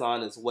capitalize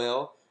on as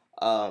well.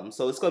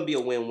 So it's going to be a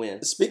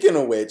win-win. Speaking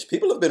of which,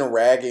 people have been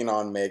ragging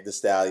on Meg Thee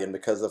Stallion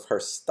because of her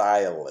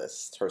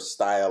stylings,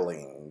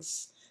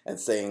 and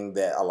saying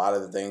that a lot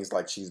of the things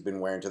like she's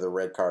been wearing to the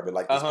red carpet,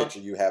 like this picture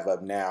you have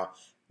up now,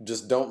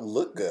 just don't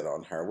look good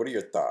on her. What are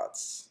your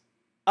thoughts?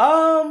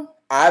 My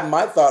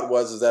thought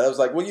was that I was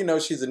like, well,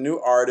 she's a new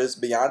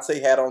artist.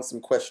 Beyonce had on some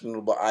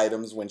questionable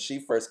items when she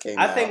first came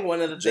out. I think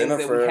one of the things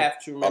that we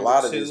have to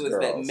remember too is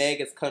that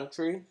Meg is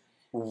country.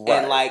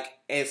 Right.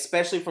 And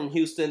especially from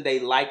Houston, they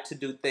like to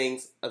do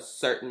things a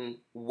certain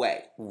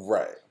way.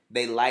 Right.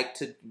 They like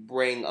to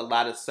bring a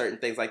lot of certain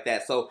things like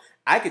that. So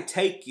I could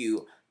take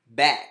you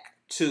back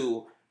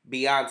to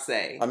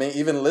Beyonce. I mean,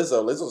 even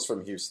Lizzo's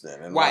from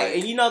Houston. And right.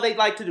 And they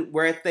like to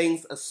wear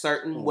things a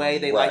certain way.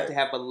 They like to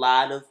have a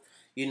lot of,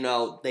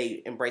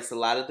 they embrace a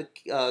lot of the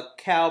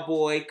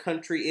cowboy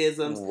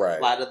country-isms, a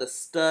lot of the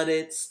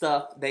studded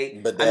stuff.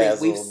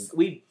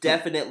 We've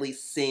definitely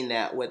seen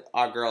that with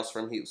our girls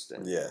from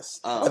Houston. Yes.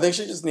 I think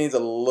she just needs a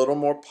little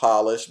more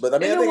polish, but I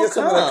think it's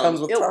something that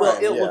comes with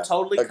time. It will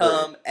totally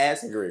come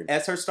as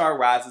her star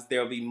rises.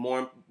 There will be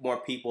more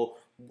people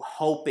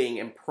hoping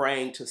and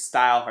praying to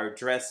style her,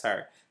 dress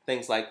her,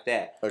 things like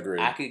that.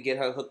 Agreed. I could get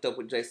her hooked up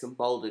with Jason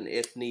Bolden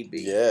if need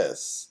be.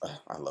 Yes.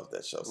 I love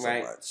that show so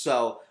much.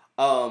 So,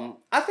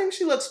 I think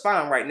she looks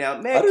fine right now.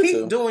 Man,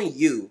 keep doing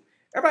you.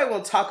 Everybody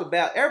want to talk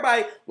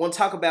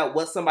about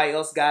what somebody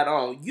else got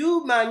on.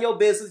 You mind your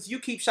business. You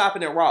keep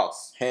shopping at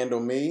Ross. Handle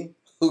me?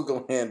 Who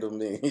gonna handle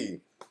me?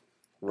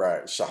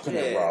 Right, shopping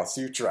at Ross.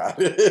 You tried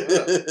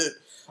it.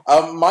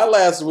 My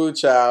last woo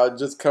child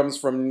just comes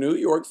from New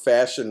York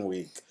Fashion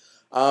Week.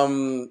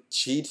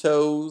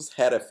 Cheetos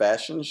had a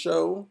fashion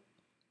show.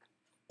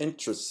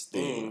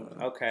 Interesting.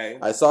 Okay.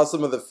 I saw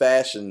some of the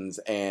fashions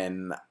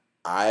and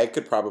I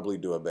could probably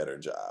do a better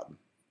job.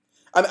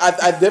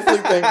 I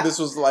definitely think this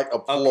was like a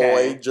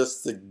ploy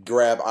just to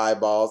grab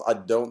eyeballs. I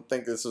don't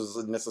think this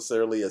was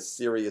necessarily a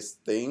serious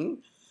thing.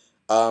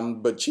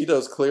 But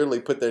Cheetos clearly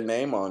put their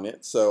name on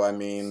it. So, I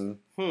mean,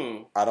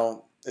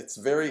 it's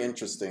very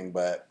interesting,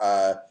 but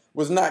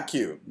was not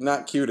cute.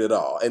 Not cute at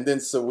all. And then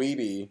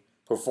Saweetie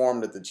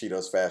performed at the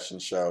Cheetos fashion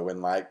show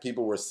and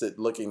people were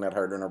looking at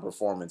her during her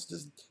performance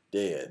just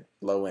dead,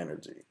 low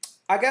energy.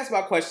 I guess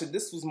my question,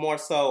 this was more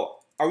so,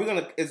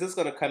 is this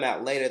gonna come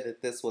out later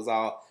that this was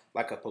all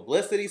like a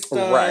publicity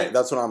stunt? Right,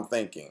 that's what I'm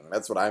thinking.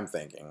 It's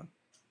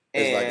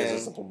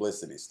just a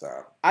publicity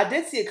stunt. I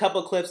did see a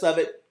couple of clips of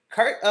it.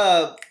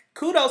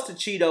 Kudos to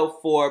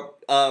Cheeto for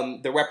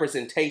the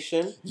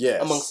representation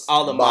amongst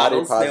all the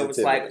models. There was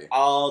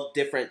all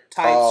different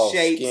types,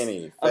 shapes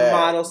skinny, fat, of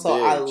models.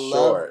 So I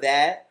love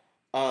that.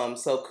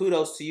 So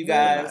kudos to you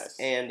guys. Nice.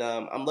 And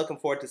I'm looking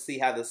forward to see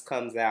how this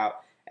comes out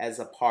as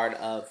a part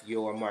of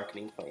your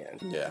marketing plan.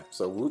 Yeah.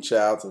 So woo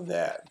chow to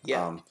that.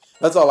 Yeah.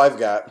 That's all I've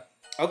got.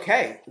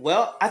 Okay,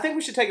 well, I think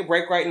we should take a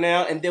break right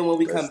now, and then when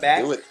we come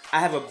back, I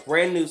have a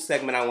brand new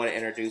segment I want to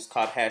introduce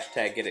called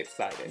Hashtag Get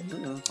Excited.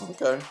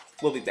 Okay.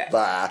 We'll be back.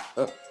 Bye.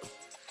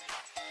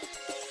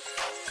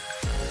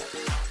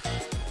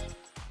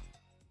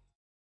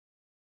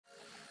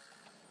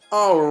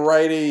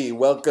 Alrighty,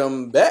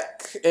 welcome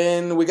back,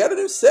 and we got a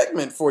new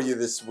segment for you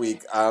this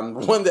week.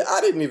 One that I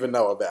didn't even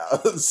know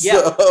about.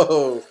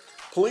 So,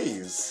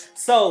 please.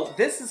 So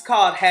this is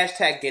called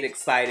Hashtag Get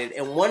Excited,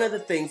 and one of the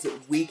things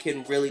that we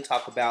can really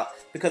talk about,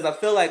 because I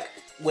feel like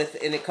when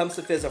it comes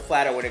to Fizz or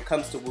Flatter, when it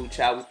comes to Wu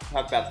Chow, we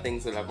talk about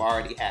things that have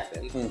already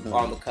happened or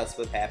on the cusp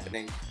of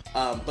happening.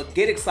 But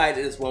Get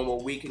Excited is one where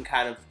we can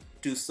kind of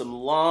do some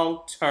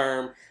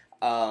long-term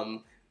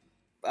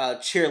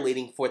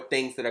cheerleading for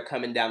things that are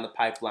coming down the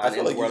pipeline. I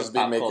feel like you just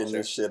be making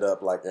this shit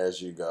up like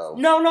as you go.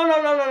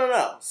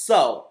 No.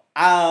 So,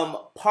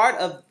 part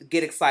of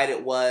Get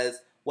Excited was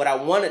what I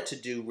wanted to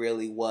do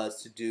really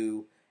was to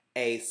do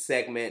a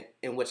segment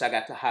in which I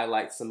got to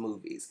highlight some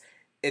movies.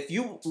 If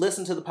you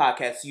listen to the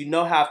podcast, you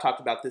know how I've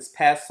talked about this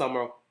past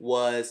summer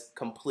was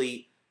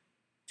complete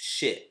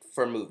shit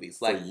for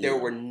movies. Like, there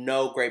were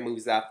no great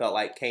movies that I felt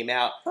like came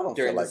out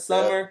during the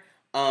summer.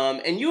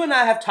 And you and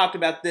I have talked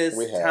about this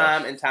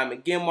time and time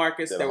again,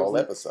 Marcus. There was a whole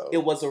episode.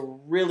 It was a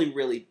really,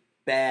 really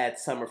bad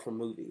summer for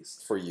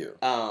movies. For you.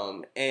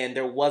 And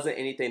there wasn't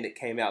anything that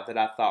came out that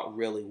I thought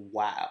really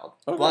wild.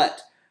 Okay.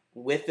 But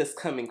with this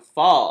coming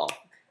fall,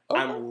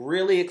 I'm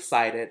really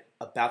excited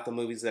about the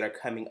movies that are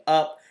coming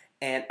up.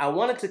 And I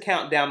wanted to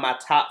count down my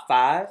top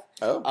 5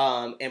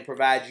 and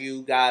provide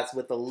you guys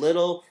with a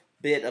little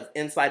bit of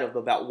insight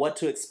about what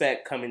to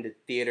expect coming to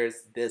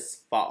theaters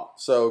this fall.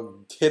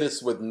 So hit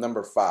us with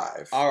number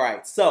 5. All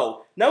right.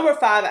 So number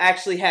 5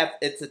 actually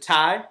it's a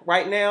tie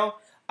right now.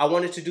 I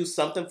wanted to do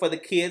something for the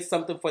kids,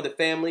 something for the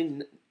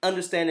family,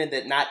 understanding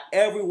that not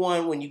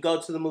everyone, when you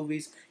go to the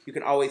movies, you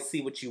can always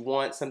see what you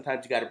want.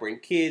 Sometimes you got to bring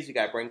kids, you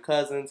got to bring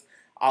cousins,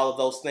 all of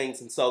those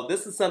things. And so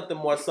this is something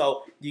more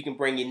so you can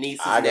bring your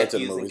nieces,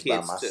 nephews, and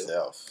kids by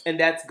myself. Too. And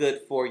that's good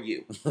for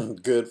you.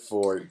 Good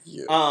for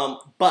you.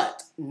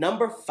 But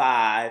number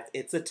 5,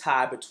 it's a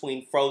tie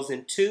between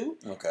Frozen 2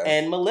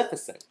 and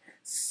Maleficent.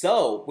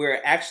 So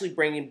we're actually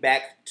bringing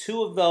back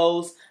 2 of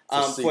those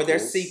for their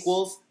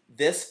sequels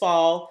this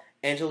fall.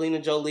 Angelina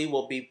Jolie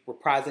will be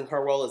reprising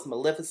her role as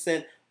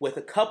Maleficent with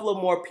a couple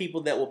of more people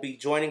that will be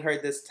joining her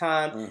this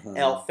time.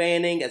 Elle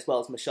Fanning as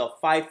well as Michelle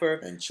Pfeiffer.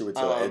 And Chiwetel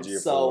Ejiofor.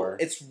 So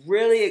it's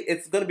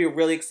going to be a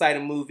really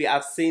exciting movie.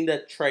 I've seen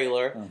the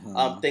trailer.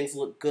 Things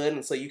look good.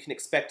 And so you can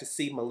expect to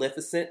see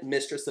Maleficent,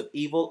 Mistress of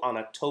Evil on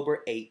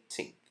October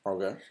 18th.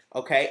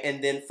 Okay.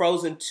 And then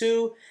Frozen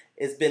 2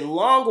 has been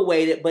long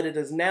awaited, but it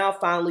is now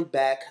finally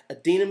back.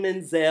 Idina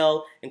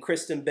Menzel and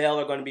Kristen Bell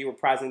are going to be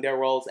reprising their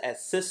roles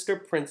as sister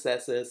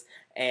princesses,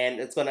 and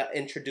it's going to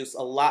introduce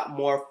a lot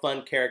more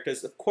fun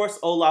characters. Of course,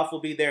 Olaf will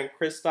be there and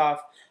Kristoff,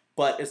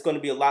 but it's going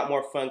to be a lot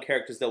more fun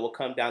characters that will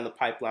come down the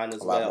pipeline as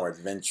well. A lot more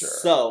adventure.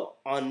 So,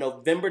 on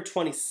November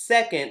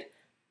 22nd,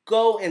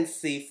 go and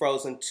see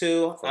Frozen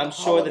 2. I'm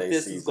sure that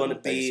this is going to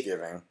be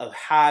a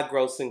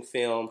high-grossing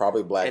film.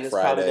 Probably Black Friday. And it's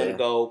probably going to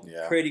go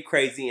pretty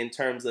crazy in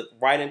terms of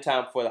right in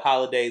time for the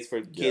holidays for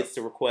kids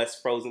to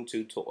request Frozen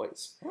 2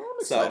 toys. I'm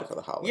excited for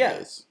the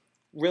holidays.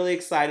 Yeah, really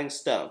exciting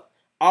stuff.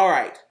 All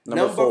right.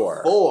 Number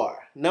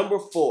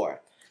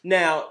 4.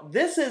 Now,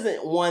 this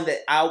isn't one that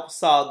I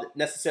saw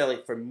necessarily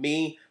for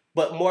me,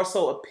 but more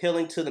so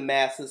appealing to the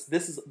masses.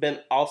 This has been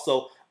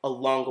also a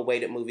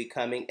long-awaited movie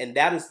coming, and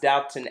that is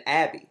Downton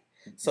Abbey.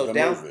 So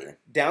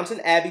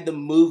Downton Abbey, the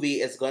movie,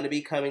 is going to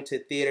be coming to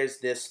theaters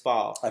this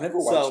fall. I never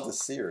watched the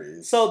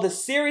series. So the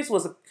series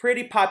was a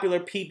pretty popular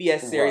PBS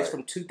series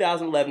from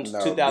 2011 to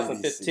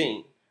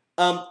 2015.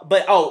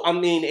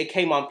 BBC. It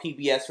came on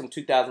PBS from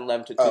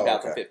 2011 to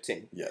 2015.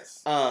 Okay.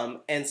 Yes.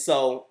 And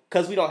so,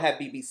 because we don't have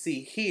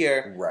BBC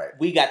here,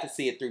 we got to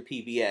see it through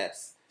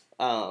PBS.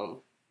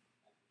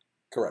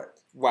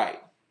 Correct. Right.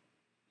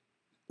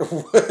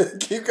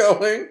 Keep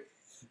going.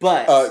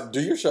 But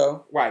do your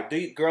show. Right. Do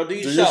your show. Girl, do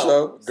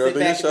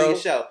your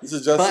show. This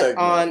is just segment.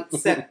 On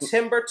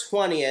September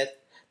 20th,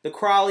 the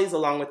Crawleys,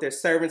 along with their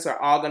servants, are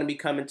all going to be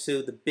coming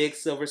to the big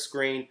silver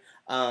screen.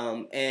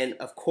 And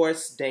of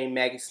course, Dame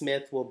Maggie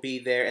Smith will be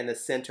there in the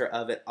center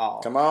of it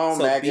all. Come on,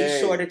 Maggie. So be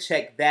sure to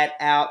check that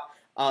out.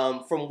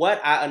 From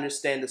what I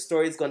understand, the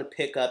story is going to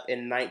pick up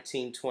in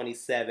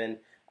 1927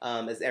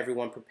 as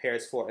everyone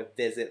prepares for a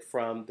visit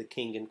from the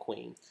king and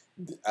queen.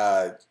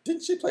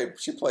 Didn't she play?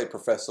 She played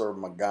Professor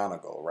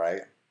McGonagall,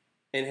 right?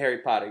 In Harry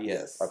Potter,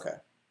 yes. Okay.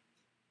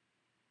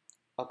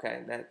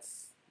 Okay,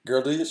 that's...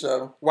 Girl, do your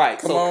show. Right.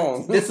 Come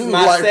on. This is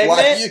my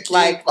segment.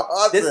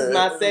 This is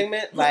my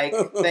segment.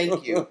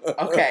 Thank you.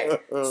 Okay.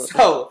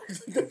 So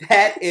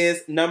that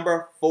is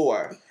number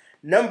 4.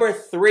 Number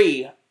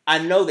 3. I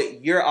know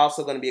that you're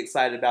also going to be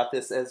excited about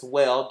this as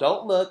well.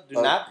 Don't look.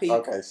 Do not peek.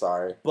 Okay,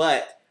 sorry.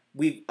 But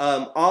we've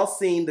all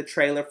seen the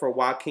trailer for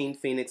Joaquin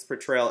Phoenix's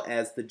portrayal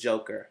as the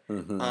Joker.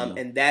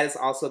 And that is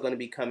also going to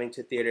be coming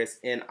to theaters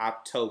in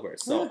October.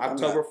 So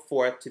October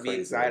 4th to be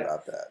excited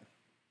about that.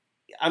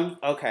 I'm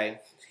okay.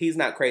 He's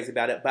not crazy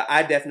about it, but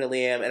I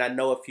definitely am, and I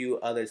know a few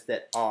others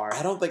that are.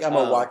 I don't think I'm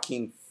a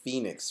Joaquin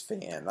Phoenix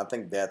fan. I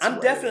think that's I'm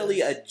what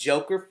definitely a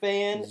Joker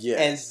fan,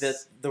 yes. and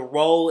the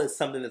role is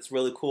something that's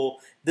really cool.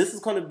 This is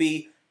going to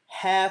be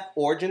half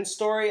origin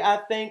story, I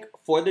think,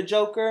 for the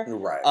Joker.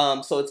 Right.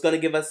 So it's going to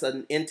give us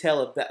an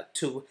intel of that,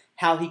 to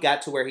how he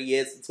got to where he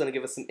is. It's going to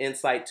give us some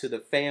insight to the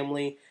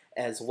family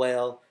as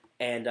well,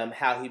 and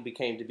how he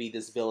became to be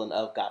this villain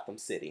of Gotham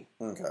City.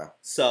 Okay.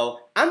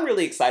 So I'm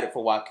really excited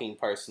for Joaquin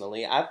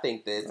personally. I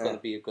think that it's going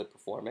to be a good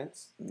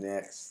performance.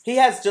 Next. He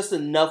has just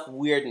enough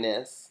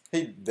weirdness.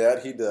 He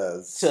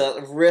does.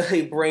 To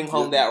really bring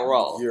home that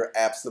role. You're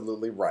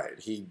absolutely right.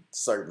 He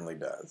certainly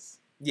does.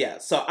 Yeah,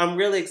 so I'm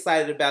really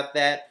excited about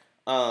that.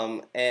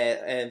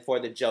 And for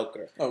the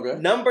Joker.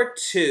 Okay. Number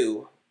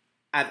 2,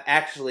 I've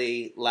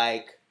actually,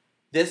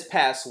 this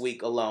past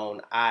week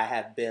alone, I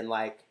have been,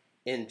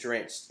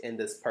 drenched in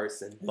this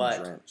person.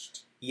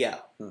 Drenched. Yeah.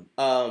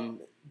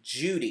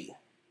 Judy,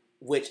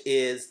 which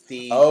is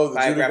the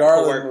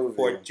biographical work movie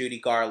for Judy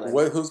Garland.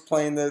 Who's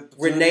playing the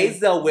Renee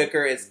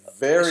Zellweger is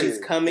she's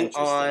coming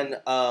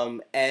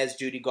on as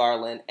Judy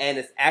Garland, and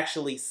is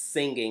actually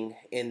singing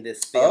in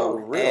this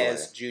film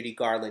as Judy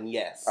Garland.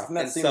 Yes, I've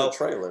not seen the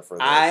trailer for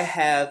this. I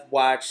have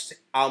watched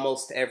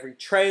almost every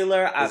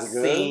trailer. I've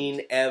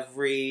seen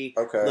every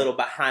little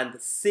behind the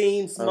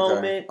scenes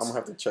moment. I'm gonna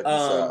have to check this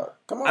out.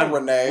 Come on,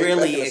 Renee,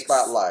 really back in the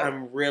spotlight.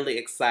 I'm really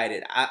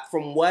excited.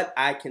 From what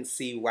I can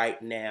see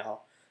right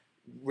now,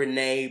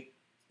 Renee,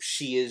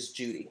 she is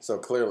Judy. So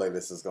clearly,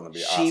 this is going to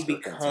be Oscar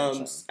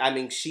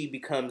contention. She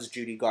becomes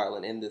Judy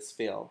Garland in this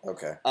film.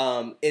 Okay.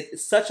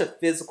 It's such a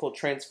physical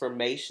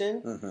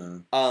transformation.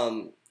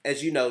 Mm-hmm.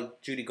 As you know,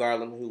 Judy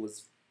Garland, who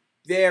was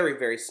very,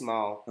 very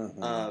small,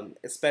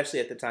 especially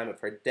at the time of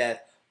her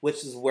death,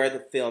 which is where the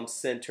film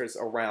centers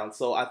around.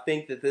 So I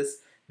think that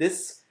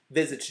this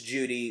visits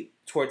Judy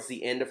towards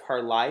the end of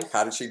her life.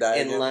 How did she die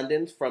in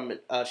London?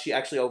 She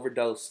actually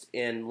overdosed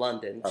in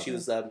London. Okay. She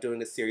was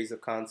doing a series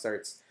of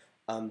concerts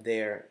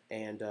there,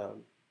 and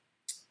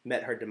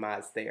met her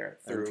demise there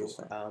through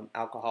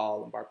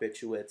alcohol and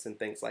barbiturates and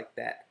things like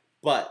that.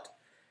 But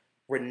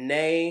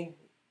Renee's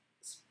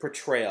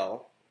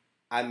portrayal,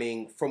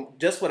 from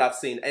just what I've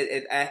seen,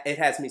 it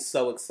has me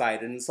so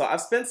excited. And so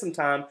I've spent some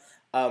time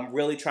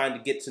really trying to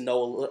get to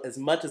know as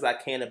much as I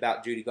can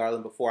about Judy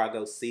Garland before I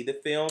go see the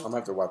film. I'm going to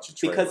have to watch the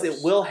trailers. Because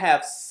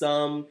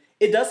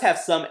it does have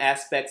some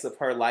aspects of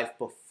her life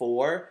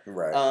before.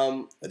 Right.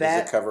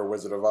 Does it cover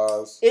Wizard of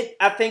Oz?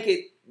 I think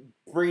it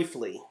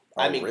briefly.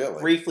 Really?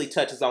 Briefly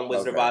touches on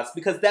Wizard of Oz,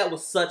 because that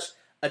was such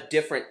a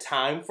different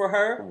time for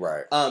her.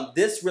 Right.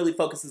 This really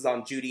focuses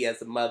on Judy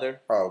as a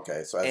mother. Oh,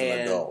 okay. So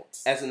an adult.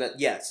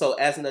 So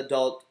as an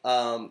adult,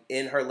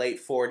 in her late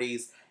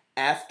 40s,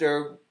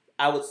 after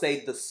I would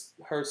say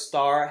her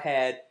star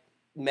had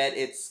met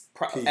its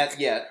peak.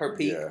 Her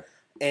peak,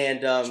 and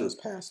she was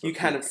past you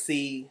kind of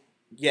see,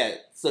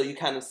 so you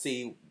kind of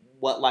see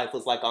what life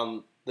was like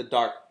on the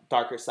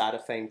darker side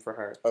of fame for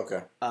her.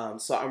 Okay.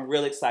 So I'm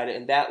really excited,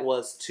 and that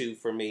was 2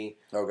 for me.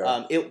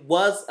 Okay. It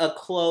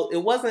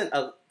wasn't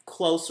a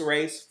close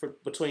race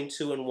between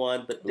 2 and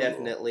 1, but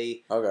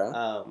definitely.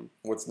 Okay.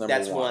 What's number 1?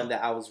 That's one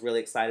that I was really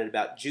excited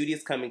about. Judy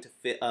is coming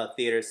to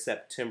theaters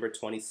September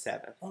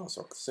 27th. Oh,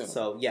 so soon.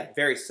 So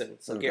very soon.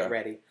 So get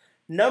ready.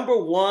 Number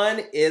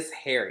 1 is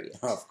Harriet.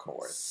 Of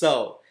course.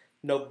 So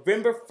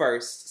November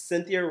 1st,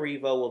 Cynthia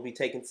Erivo will be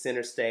taking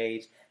center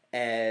stage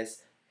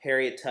as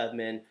Harriet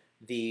Tubman,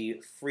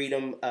 the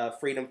freedom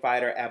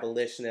fighter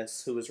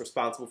abolitionist who is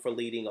responsible for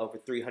leading over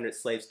 300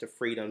 slaves to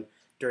freedom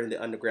during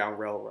the Underground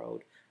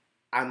Railroad.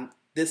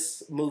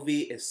 This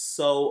movie is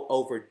so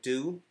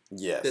overdue.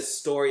 Yes. This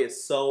story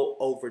is so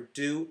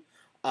overdue.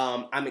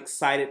 I'm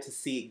excited to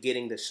see it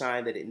getting the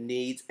shine that it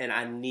needs, and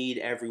I need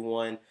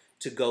everyone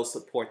to go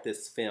support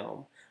this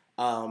film.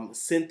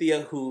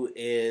 Cynthia, who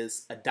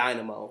is a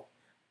dynamo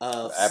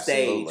of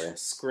stage,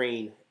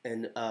 screen,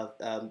 and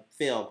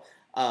film.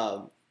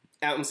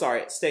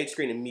 Stage,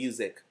 screen, and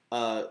music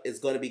is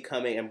going to be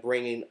coming and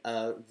bringing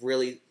a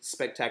really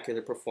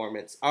spectacular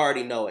performance. I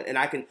already know it, and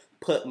I can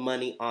put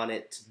money on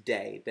it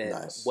today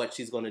that what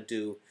she's going to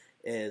do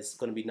is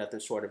going to be nothing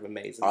short of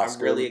amazing. I'm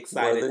really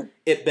excited. Worthy?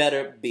 It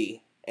better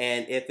be.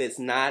 And if it's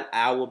not,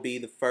 I will be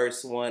the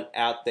first one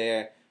out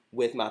there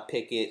with my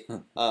picket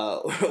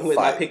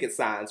my picket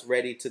signs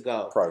ready to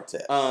go.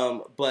 Protest.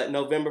 But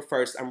November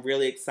 1st, I'm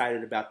really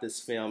excited about this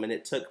film, and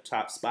it took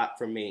top spot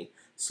for me.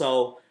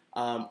 So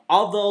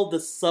although the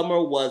summer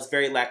was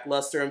very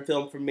lackluster in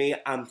film for me,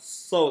 I'm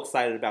so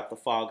excited about the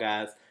fall,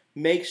 guys.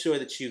 Make sure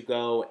that you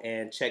go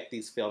and check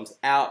these films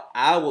out.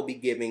 I will be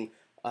giving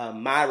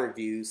my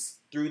reviews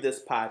through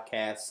this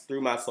podcast,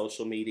 through my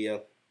social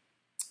media.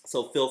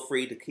 So feel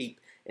free to keep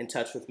in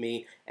touch with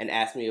me and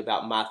ask me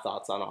about my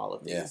thoughts on all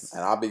of these. Yeah,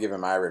 and I'll be giving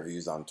my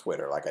reviews on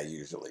Twitter like I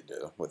usually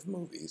do with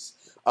movies.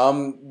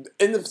 In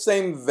the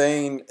same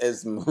vein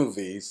as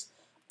movies,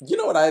 you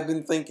know what I've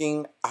been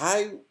thinking?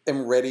 I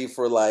am ready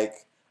for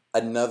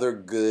another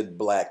good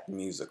black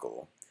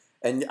musical.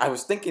 And I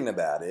was thinking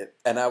about it,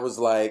 and I was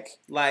like...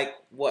 Like,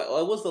 what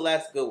was the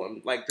last good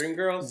one? Like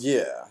Dreamgirls?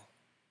 Yeah.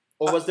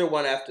 Or was there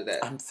one after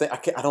that?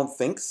 I don't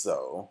think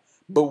so.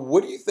 But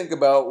what do you think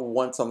about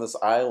Once on This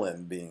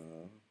Island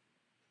being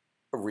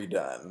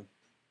redone?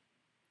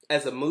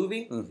 As a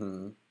movie?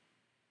 Mm-hmm.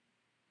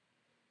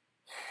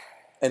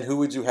 And who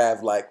would you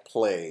have, like,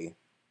 play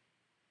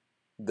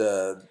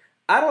the...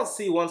 I don't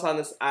see Once on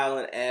This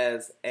Island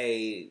as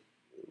a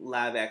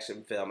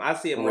live-action film. I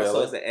see it more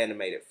so as an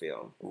animated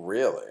film.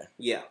 Really?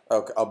 Yeah.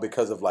 Okay. Oh,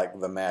 because of, like,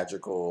 the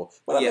magical...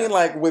 But I mean,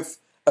 like, with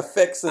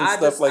effects and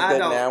stuff like that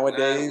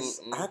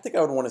nowadays, I think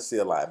I would want to see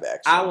a live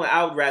action.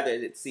 I would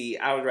rather see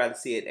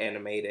it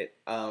animated.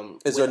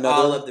 Is with there another...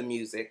 all of the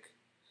music.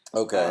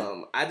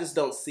 Okay. I just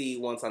don't see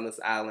Once on This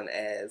Island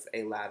as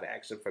a live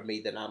action for me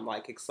that I'm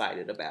like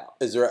excited about.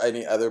 Is there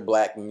any other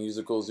black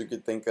musicals you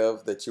could think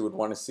of that you would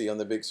want to see on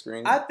the big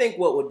screen? I think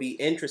what would be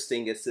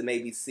interesting is to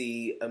maybe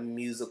see a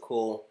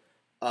musical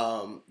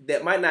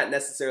that might not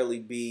necessarily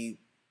be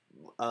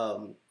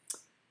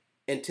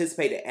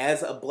anticipated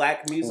as a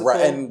black musical,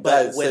 right? And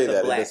but with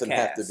a black it doesn't cast.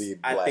 have to be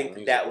black I think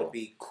musical. that would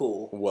be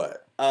cool.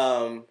 What?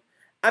 I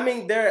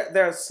mean, there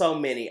are so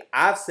many.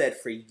 I've said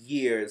for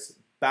years,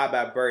 Bye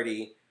Bye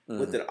Birdie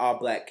with an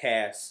all-black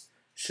cast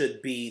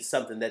should be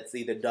something that's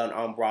either done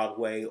on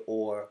Broadway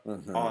or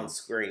on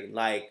screen.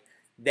 Like,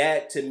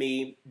 that, to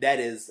me, that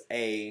is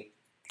a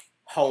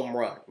home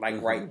run, like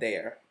right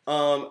there.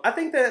 I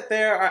think that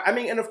there are, I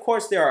mean, and of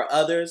course there are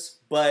others,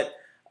 but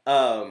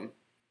the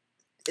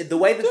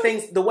way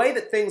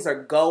that things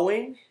are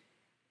going,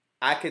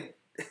 I could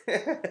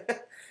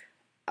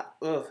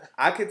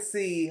I could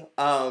see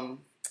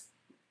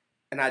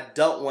and I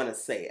don't want to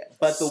say it,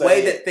 but the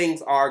way that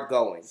things are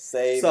going.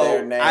 Say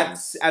their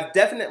names. I've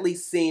definitely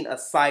seen a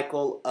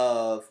cycle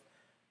of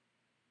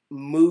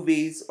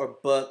movies or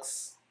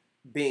books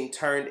being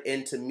turned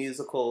into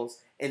musicals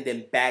and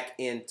then back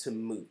into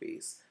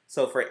movies.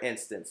 So, for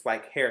instance,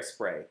 like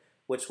Hairspray,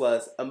 which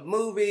was a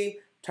movie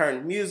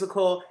turned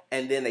musical,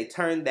 and then they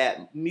turned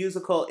that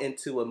musical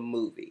into a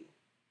movie.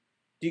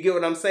 Do you get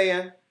what I'm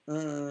saying?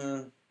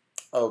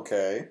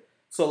 Okay.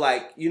 So,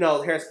 like, you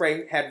know,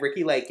 Hairspray had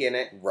Ricky Lake in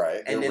it.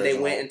 Right. And then they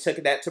went and took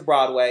that to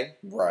Broadway.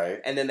 Right.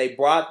 And then they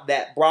brought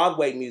that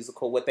Broadway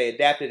musical, what they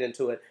adapted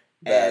into it,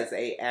 as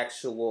a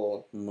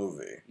actual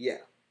movie. Yeah.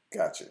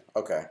 Gotcha.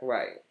 Okay.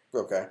 Right.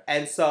 Okay.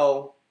 And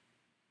so,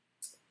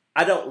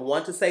 I don't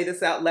want to say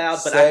this out loud,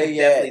 but I can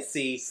definitely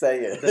see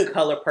the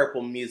Color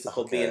Purple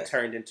musical being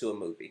turned into a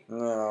movie.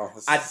 No.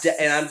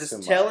 And I'm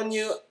just telling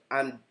you,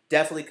 I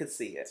definitely could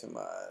see it. Too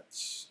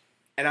much.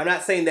 And I'm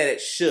not saying that it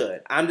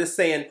should. I'm just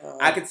saying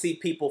I could see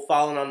people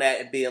falling on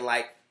that and being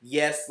like,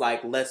 yes,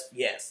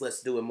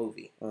 let's do a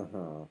movie.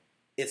 Mm-hmm.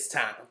 It's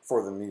time.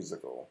 For the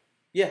musical.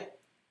 Yeah.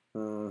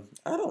 I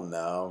don't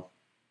know.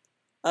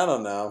 I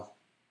don't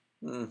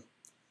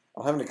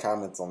have any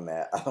comments on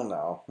that. I don't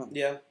know.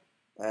 Yeah.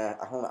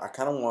 I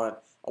kind of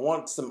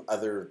want some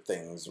other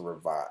things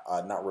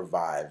not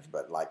revived,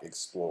 but like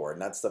explored.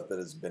 Not stuff that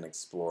has been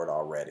explored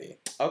already.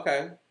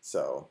 Okay.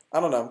 So, I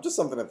don't know. Just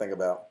something to think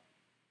about.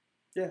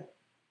 Yeah.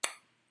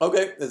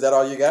 Okay, is that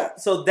all you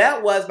got? So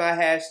that was my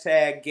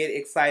hashtag Get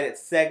Excited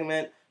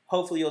segment.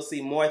 Hopefully you'll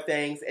see more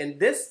things. And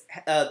this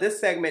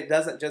segment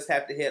doesn't just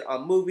have to hit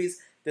on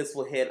movies. This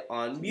will hit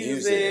on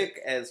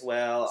music as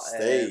well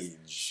as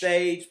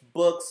stage,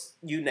 books,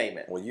 you name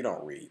it. Well, you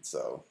don't read,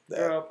 so...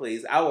 Girl,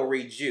 please. I will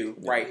read you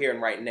right here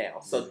and right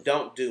now. So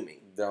don't do me.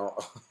 Don't.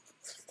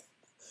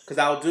 Because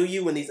I'll do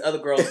you when these other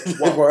girls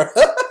won't.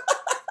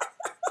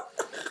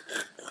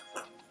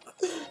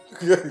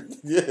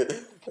 Yeah.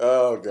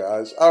 Oh,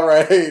 gosh. All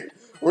right.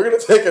 We're going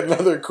to take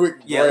another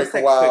quick break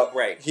while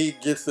he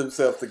gets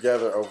himself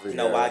together over here.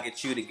 No, while I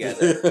get you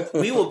together.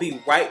 We will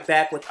be right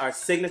back with our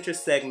signature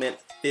segment,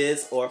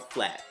 Fizz or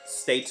Flat.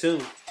 Stay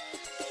tuned.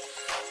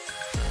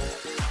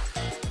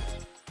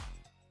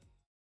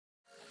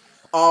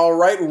 All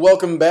right,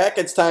 welcome back.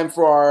 It's time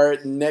for our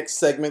next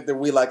segment that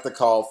we like to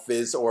call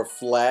Fizz or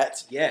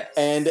Flat. Yes.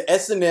 And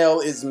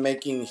SNL is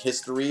making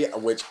history,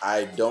 which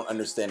I don't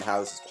understand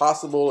how this is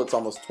possible. It's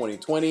almost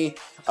 2020.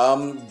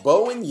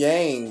 Bowen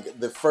Yang,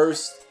 the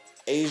first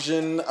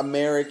Asian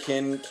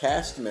American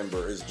cast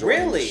member, is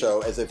joining the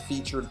show as a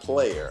featured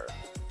player.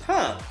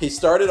 Huh. He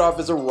started off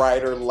as a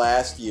writer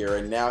last year,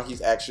 and now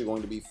he's actually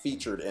going to be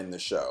featured in the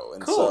show.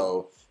 And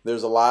so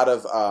there's a lot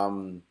of...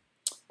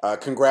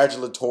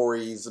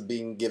 congratulatories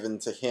being given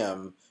to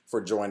him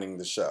for joining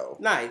the show.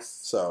 Nice.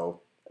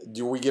 So,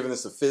 are we giving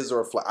this a fizz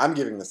or a flat? I'm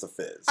giving this a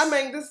fizz. I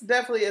mean, this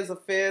definitely is a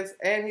fizz,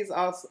 and he's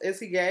also...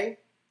 Is he gay?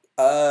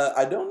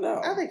 I don't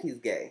know. I think he's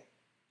gay.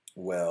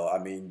 Well,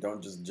 I mean,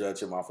 don't just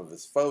judge him off of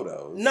his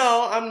photos.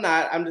 No, I'm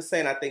not. I'm just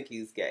saying I think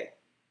he's gay.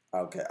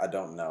 Okay, I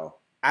don't know.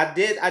 I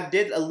did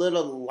a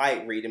little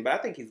light reading, but I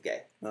think he's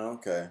gay.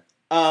 Okay.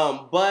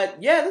 But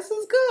yeah, this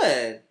is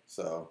good.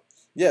 So,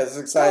 yeah, this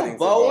is exciting for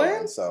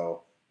Bowen.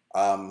 So...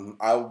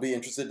 I will be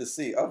interested to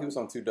see. Oh, he was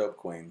on Two Dope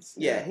Queens.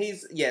 Yeah,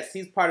 he's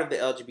part of the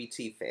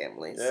LGBT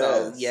family. Yes.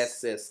 So yes,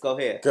 sis, go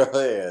ahead. Go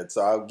ahead.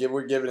 So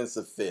we're giving this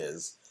a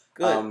fizz.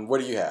 Good. What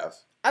do you have?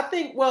 I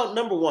think, well,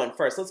 number one,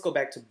 first, let's go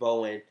back to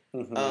Bowen.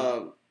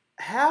 Mm-hmm.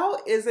 How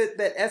is it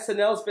that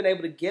SNL's been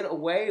able to get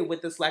away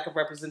with this lack of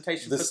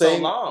representation so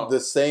long? The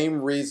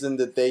same reason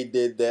that they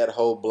did that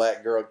whole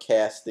black girl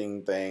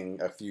casting thing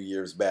a few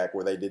years back,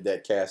 where they did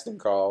that casting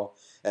call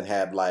and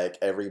had like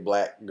every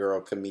black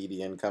girl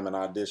comedian come and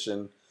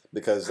audition,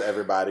 because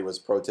everybody was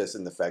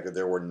protesting the fact that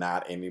there were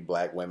not any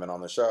black women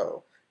on the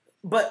show.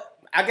 But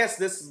I guess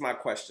this is my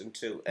question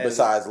too.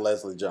 Besides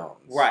Leslie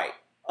Jones. Right.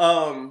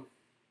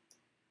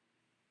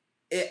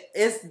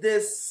 Is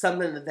this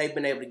something that they've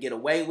been able to get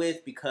away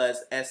with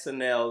because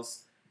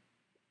SNL's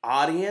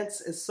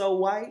audience is so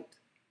white?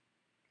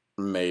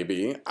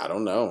 Maybe. I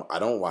don't know. I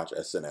don't watch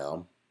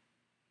SNL.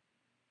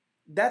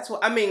 That's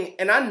what I mean,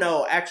 and I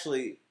know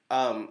actually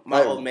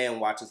my old man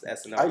watches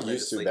SNL. I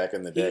used to back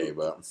in the day,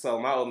 but so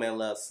my old man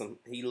loves him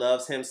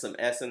some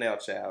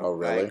SNL child. Oh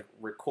really? Like,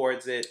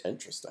 records it.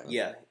 Interesting.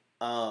 Yeah.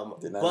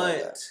 Did not know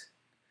that.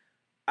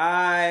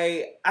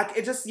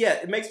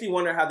 It makes me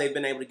wonder how they've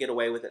been able to get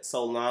away with it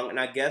so long. And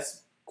I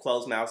guess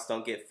closed mouths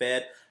don't get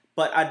fed.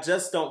 But I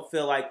just don't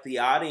feel like the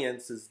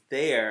audience is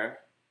there.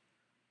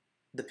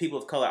 The people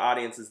of color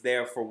audience is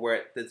there for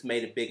where that's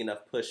made a big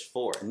enough push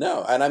for it.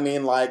 No, and I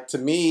mean, like, to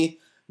me,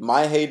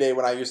 my heyday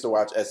when I used to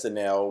watch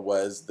SNL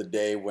was the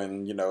day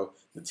when, you know,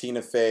 the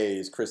Tina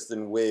Feys,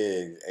 Kristen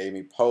Wiig,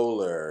 Amy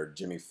Poehler,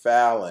 Jimmy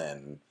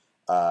Fallon,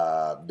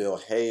 Bill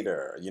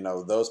Hader, you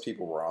know, those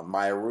people were on.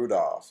 Maya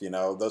Rudolph, you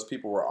know, those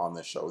people were on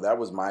the show. That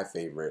was my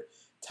favorite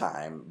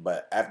time.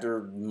 But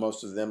after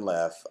most of them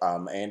left,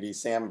 Andy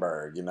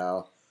Samberg, you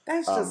know.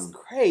 That's just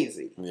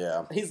crazy.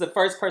 Yeah. He's the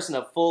first person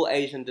of full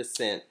Asian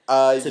descent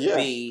to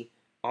be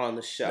on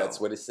the show. That's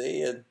what it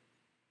said.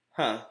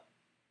 Huh.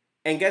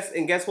 And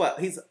guess what?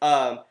 He's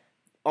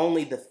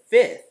only the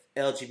 5th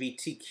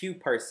LGBTQ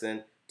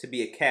person to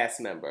be a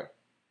cast member.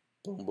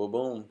 Boom, boom,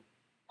 boom.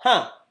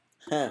 Huh.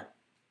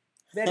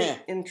 Very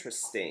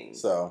interesting.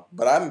 So,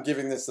 but I'm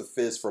giving this a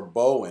fizz for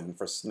Bowen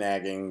for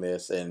snagging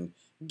this and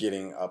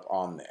getting up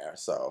on there.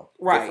 So,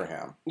 good for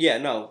him. Yeah,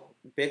 no.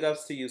 Big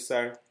ups to you,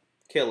 sir.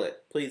 Kill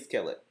it. Please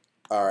kill it.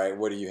 All right,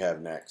 what do you have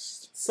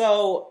next?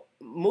 So,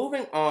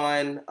 moving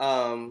on,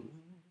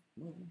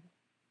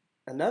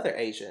 another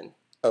Asian.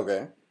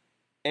 Okay.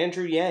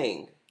 Andrew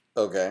Yang.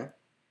 Okay.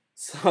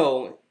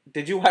 So,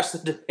 did you watch the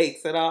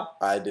debates at all?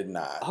 I did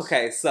not.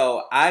 Okay,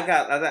 so I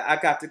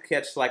got to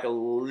catch like a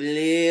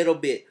little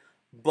bit,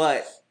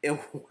 but in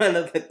one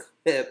of the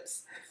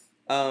clips,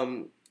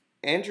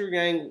 Andrew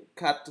Yang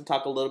got to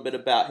talk a little bit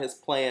about his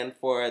plan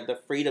for the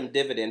Freedom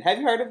Dividend. Have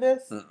you heard of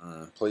this?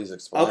 Please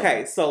explain.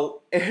 Okay,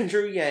 so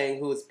Andrew Yang,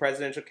 who is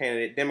presidential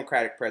candidate,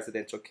 Democratic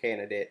presidential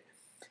candidate,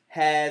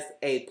 has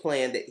a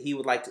plan that he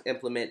would like to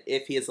implement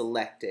if he is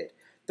elected.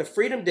 The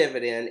Freedom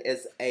Dividend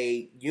is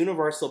a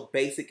universal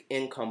basic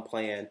income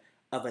plan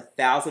of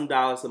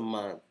 $1,000 a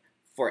month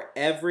for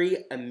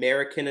every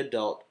American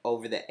adult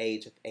over the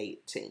age of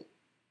 18.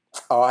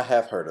 Oh, I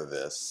have heard of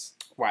this.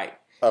 Right.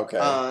 Okay.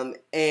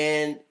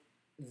 And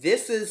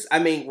this is, I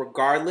mean,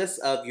 regardless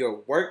of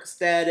your work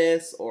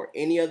status or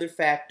any other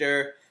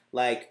factor,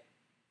 like,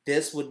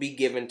 this would be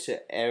given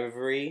to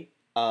every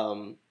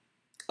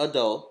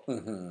adult.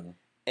 Mm-hmm.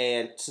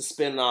 And to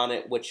spend on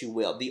it what you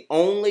will. The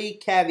only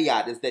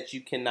caveat is that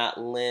you cannot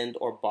lend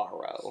or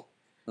borrow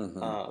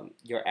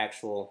your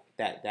actual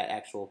that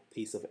actual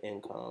piece of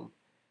income.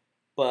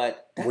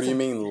 But what do you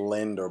mean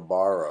lend or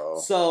borrow?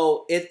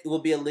 So it will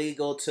be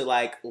illegal to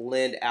like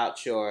lend out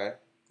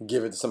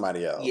give it to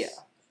somebody else. Yeah.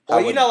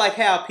 Or you know, like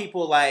how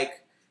people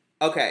like,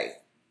 okay,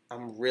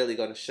 I'm really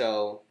going to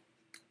show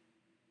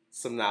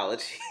some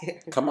knowledge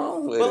here. Come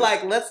on with But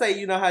like, let's say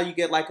you know how you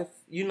get like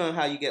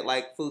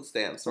food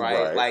stamps,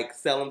 right? Like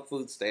selling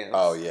food stamps.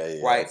 Oh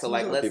yeah. Right. So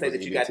like, let's say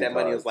that you got that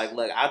money. It was like,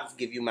 look, I'll just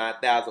give you my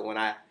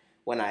 $1,000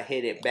 when I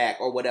hit it back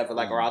or whatever.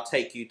 Like, or I'll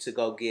take you to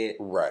go get.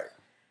 Right.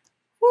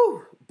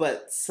 Whew.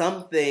 But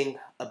something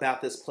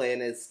about this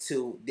plan is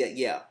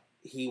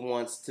he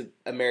wants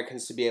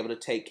Americans to be able to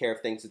take care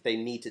of things that they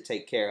need to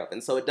take care of,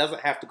 and so it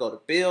doesn't have to go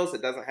to bills.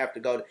 It doesn't have to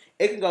go to.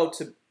 It can go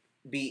to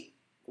be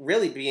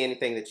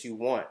anything that you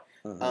want.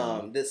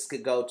 Mm-hmm. This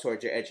could go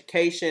towards your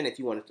education. If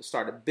you wanted to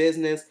start a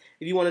business,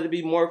 if you wanted to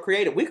be more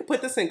creative, we could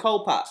put this in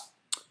Cold Pop.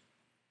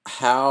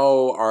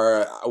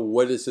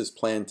 What is his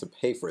plan to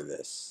pay for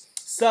this?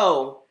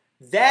 So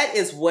that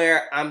is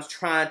where I'm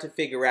trying to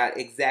figure out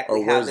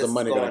exactly how this is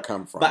going. Or where's the money going to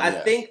come from? But I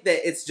think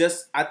that it's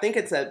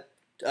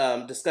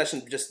a discussion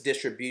of just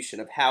distribution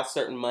of how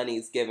certain money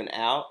is given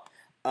out.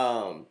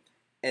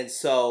 And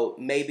so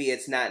maybe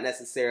it's not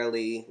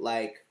necessarily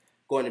like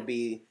going to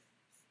be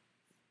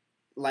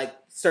like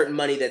certain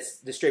money that's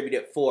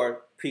distributed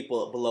for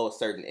people below a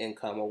certain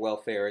income or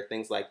welfare or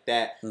things like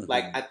that. Mm-hmm.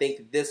 Like, I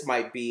think this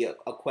might be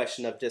a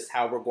question of just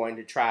how we're going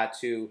to try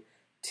to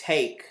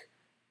take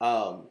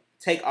all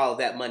of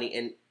that money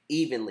and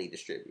evenly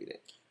distribute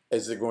it.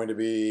 Is it going to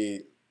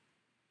be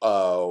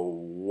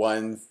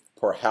one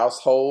per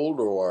household,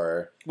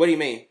 or what do you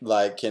mean?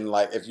 Like,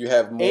 if you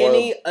have more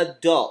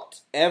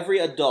every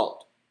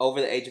adult over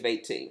the age of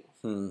 18.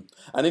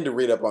 I need to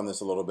read up on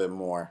this a little bit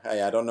more.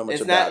 Hey, I don't know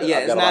much about it. Yeah,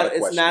 I've got a lot of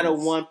questions. It's not a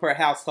one per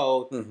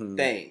household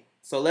thing.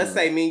 So let's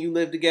say me and you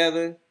live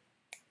together.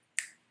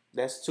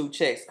 That's 2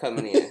 checks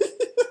coming in.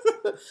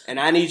 And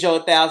I need your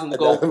 1,000 to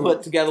go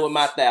put together with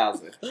my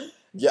 1,000.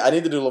 Yeah, I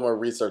need to do a little more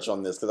research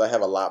on this because I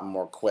have a lot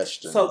more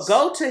questions. So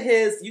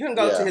you can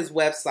go to his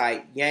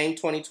website,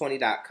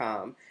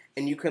 yang2020.com,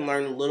 and you can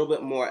learn a little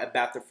bit more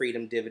about the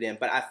freedom dividend.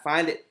 But I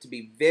find it to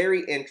be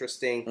very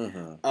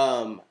interesting.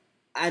 I'm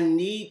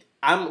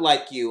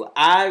like you.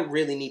 I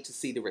really need to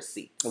see the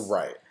receipts.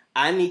 Right.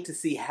 I need to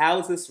see how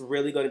is this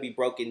really going to be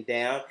broken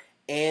down,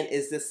 and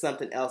is this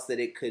something else that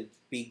it could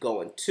be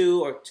going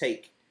to or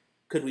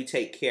could we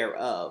take care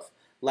of?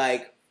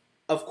 Like,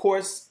 of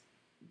course,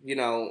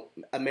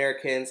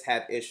 Americans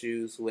have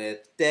issues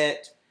with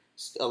debt,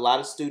 a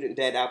lot of student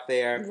debt out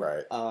there,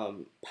 right?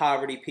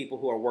 Poverty, people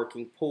who are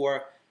working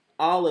poor,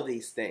 all of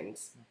these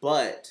things.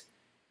 But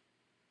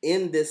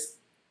in this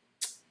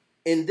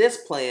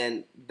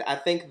plan, I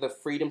think the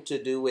freedom to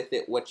do with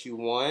it what you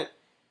want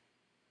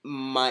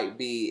might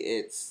be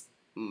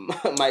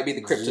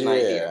the kryptonite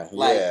here.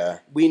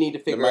 Like, we need to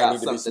figure out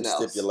something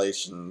else.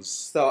 Stipulations.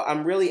 So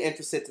I'm really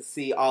interested to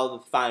see all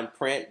the fine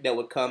print that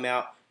would come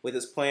out with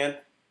this plan.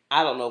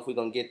 I don't know if we're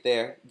going to get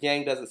there.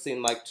 Yang doesn't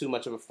seem like too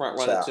much of a front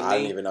runner to me. I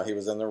didn't even know he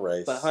was in the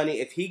race. But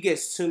honey, if he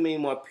gets too many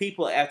more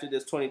people after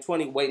this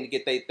 2020 waiting to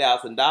get their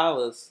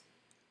 $1,000.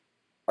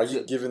 Are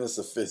you giving this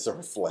a fizz or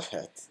a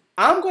flat?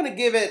 I'm going to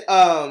give it,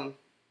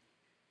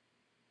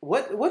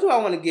 what do I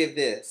want to give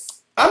this?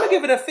 I'm going to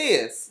give it a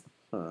fizz.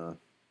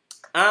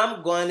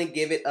 I'm going to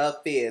give it a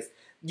fizz.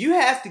 You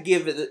have to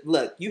give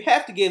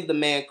the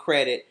man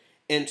credit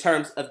in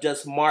terms of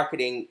just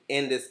marketing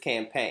in this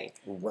campaign.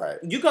 Right.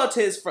 You go to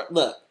his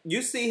look.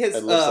 You see his.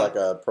 It looks like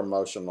a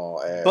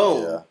promotional ad.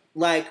 Boom. Yeah.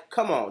 Like,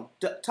 come on,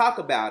 talk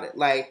about it.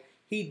 Like,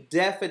 he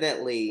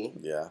definitely.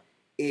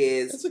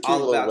 Is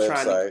all about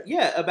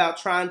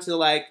trying to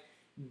like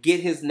get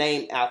his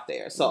name out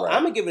there. So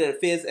I'm gonna give it a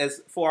fizz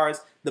as far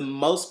as the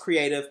most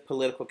creative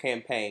political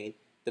campaign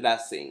that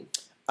I've seen.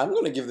 I'm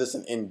going to give this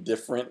an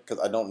indifferent because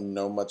I don't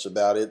know much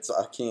about it, so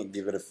I can't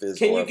give it a fizz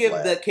or a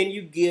flat. Can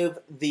you give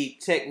the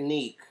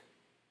technique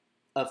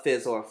a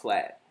fizz or a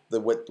flat?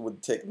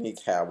 What technique?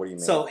 How? What do you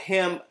mean? So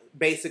him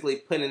basically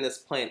putting this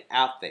plan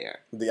out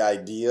there. The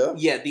idea?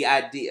 Yeah, the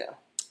idea.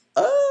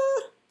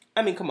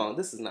 I mean, come on,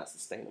 this is not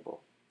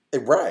sustainable.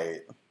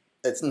 Right.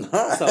 It's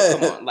not. So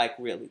come on, like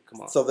really,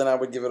 come on. So then I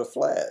would give it a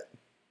flat.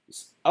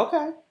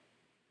 Okay.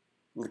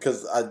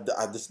 Because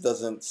this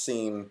doesn't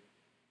seem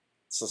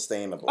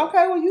sustainable.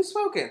 Okay, well, you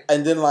spoken.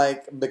 And then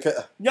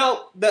because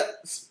the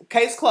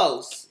case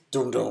closed.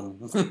 Doom doom.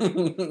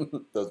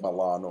 That was my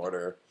Law and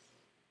Order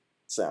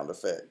sound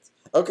effect.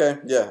 Okay,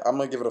 yeah, I'm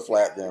gonna give it a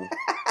flat then.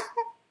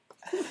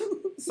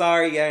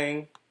 Sorry,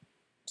 Yang.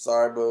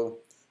 Sorry, boo.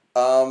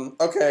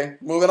 Okay,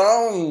 moving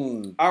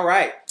on. All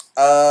right.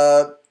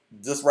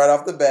 Just right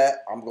off the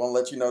bat, I'm gonna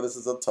let you know this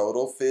is a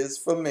total fizz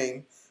for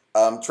me.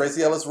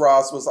 Tracy Ellis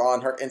Ross was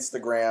on her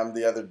Instagram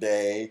the other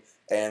day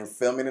and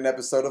filming an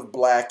episode of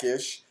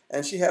Blackish,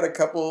 and she had a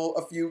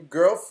few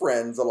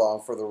girlfriends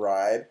along for the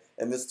ride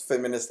in this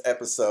feminist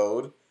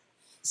episode.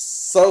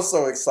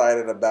 So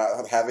excited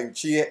about having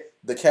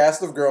the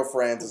cast of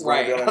girlfriends is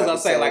going to be on an episode.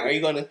 Say, like, are you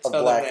going to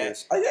tell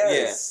Blackish? Them that?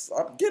 Yes,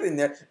 yeah. I'm getting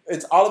there.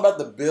 It's all about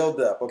the build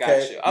up.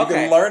 Okay, you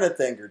can learn a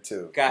thing or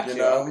two. You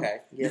know?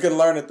 Okay, you can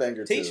learn a thing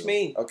or two. Teach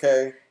me.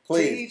 Okay,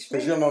 please,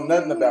 because you don't know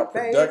nothing about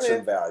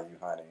production value,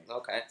 honey.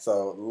 Okay,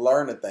 so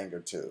learn a thing or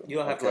two. You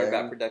don't have to learn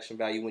about production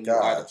value when you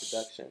are the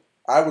production.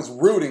 I was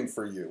rooting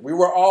for you. We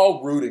were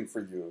all rooting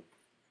for you.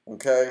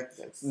 Okay.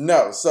 Yes.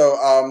 No. So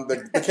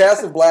the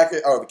cast of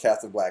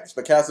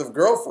the cast of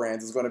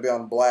Girlfriends is going to be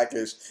on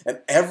Blackish, and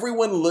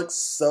everyone looks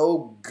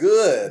so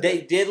good.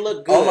 They did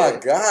look good. Oh my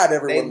God,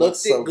 everyone looked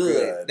so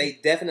good. They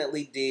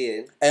definitely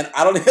did. And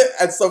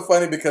it's so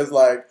funny because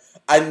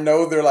I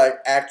know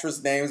they're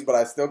actress names, but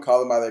I still call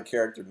them by their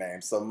character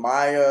names. So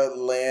Maya,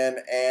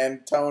 Lynn,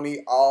 and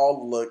Tony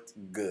all looked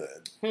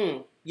good.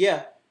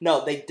 Yeah.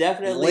 No, they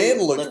definitely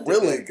Lynn looked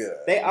really good.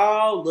 They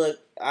all looked.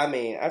 I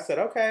mean, I said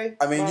okay.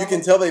 I mean, you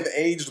can tell they've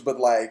aged, but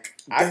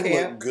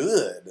they look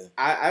good.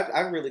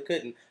 I really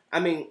couldn't. I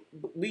mean,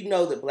 we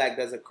know that black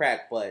doesn't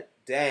crack, but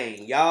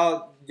dang,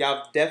 y'all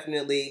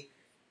definitely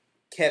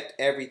kept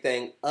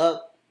everything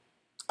up.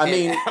 I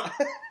mean,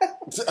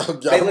 I'm just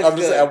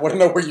saying, I want to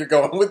know where you're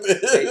going with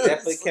this. They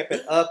definitely kept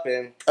it up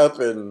and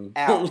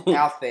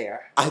out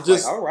there.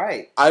 All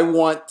right. I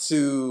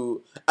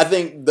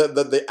think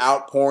the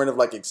outpouring of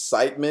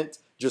excitement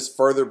just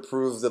further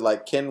proves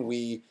that can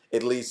we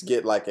at least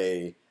get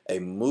a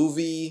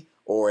movie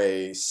or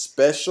a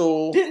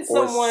special? Didn't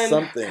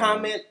someone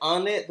comment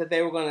on it that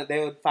they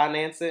would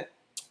finance it?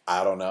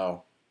 I don't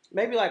know.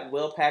 Maybe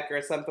Will Packer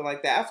or something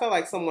like that. I felt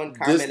like someone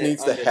commented. This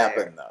needs to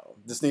happen though.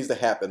 This needs to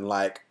happen.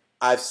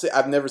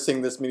 I've never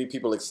seen this many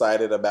people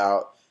excited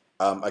about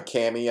a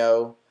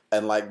cameo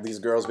and like these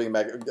girls being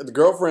back. The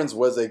Girlfriends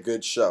was a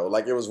good show.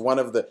 Like it was one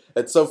of the.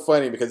 It's so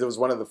funny because it was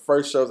one of the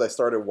first shows I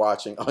started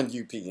watching on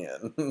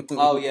UPN.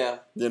 Oh yeah,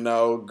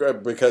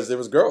 because it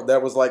was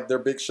that was like their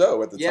big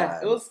show at the time. Yeah,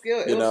 it was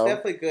good. It was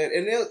definitely good,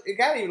 and it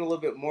got even a little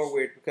bit more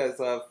weird because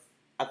of.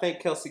 I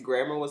think Kelsey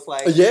Grammer was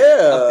like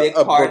a big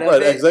part of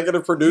it.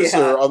 Executive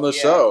producer on the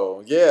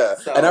show. Yeah.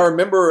 So, and I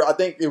remember, I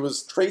think it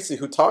was Tracy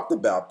who talked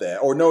about that.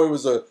 Or no, it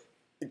was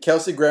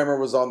Kelsey Grammer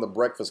was on The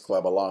Breakfast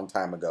Club a long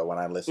time ago when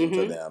I listened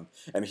to them.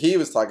 And he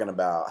was talking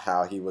about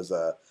how he was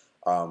a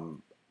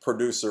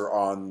producer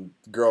on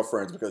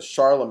Girlfriends because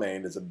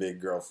Charlamagne is a big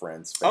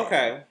Girlfriends fan.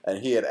 Okay.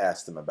 And he had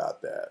asked him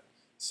about that.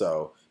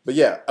 So, but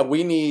yeah,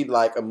 we need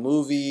like a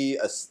movie.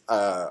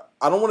 I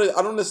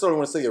don't necessarily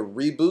want to say a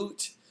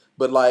reboot.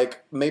 But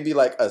like maybe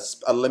like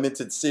a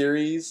limited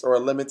series or a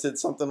limited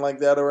something like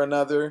that or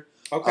another.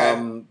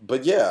 Okay.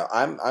 But yeah,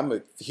 I'm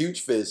a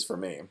huge Fizz for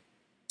me.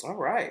 All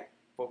right.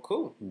 Well,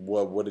 cool.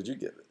 What did you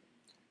give it?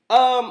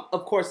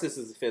 Of course, this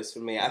is a Fizz for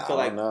me. I feel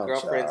like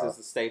Girlfriends is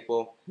a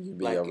staple.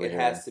 Like it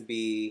has to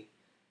be.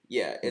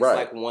 Yeah, it's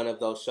like one of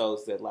those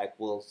shows that like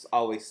will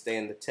always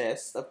stand the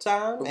test of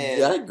time. And,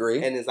 yeah, I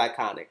agree. And is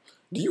iconic.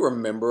 Do you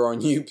remember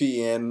on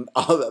UPN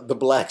all the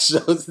black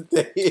shows that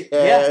they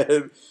had? Yeah.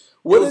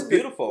 It was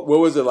beautiful. What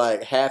was it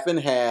like? Half and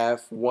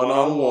half,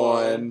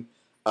 one-on-one.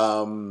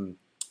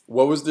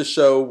 What was the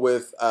show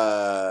with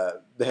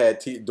that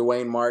had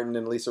Dwayne Martin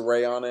and Lisa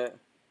Ray on it?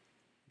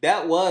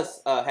 That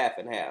was Half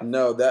and Half.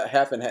 No, that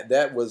Half and Half.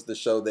 That was the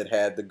show that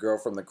had the girl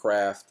from The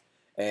Craft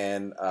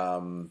and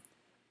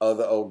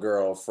other old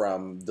girl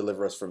from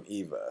Deliver Us from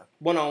Eva.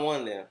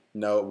 One-on-one then.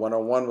 No,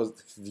 one-on-one was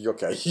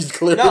okay. He's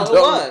clearly no, it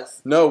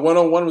was. No,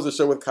 one-on-one was a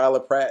show with Kyla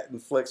Pratt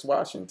and Flex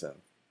Anderson.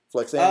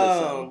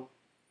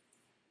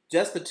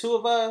 Just the two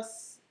of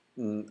us.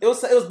 It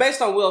was based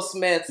on Will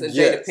Smith's and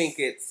Jada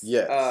Pinkett's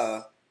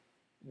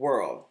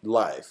world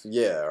life.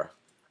 Yeah,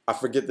 I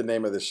forget the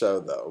name of the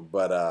show though,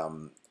 but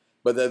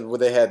then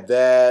they had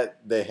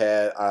that. They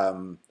had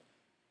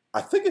I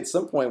think at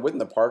some point wasn't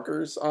the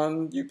Parkers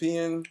on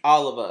UPN?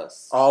 All of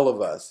Us. All of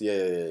Us.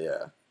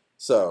 Yeah.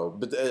 So,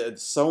 but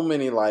so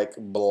many like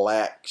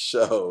black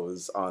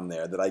shows on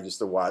there that I used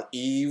to watch.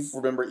 Eve,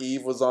 remember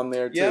Eve was on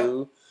there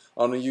too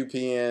on the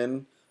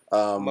UPN.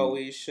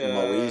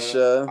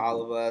 Moesha,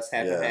 All of Us,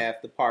 Half and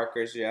Half, the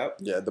Parkers, yep.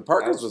 Yeah, the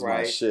Parkers was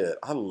my shit.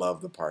 I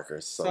love the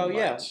Parkers so much.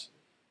 Yeah.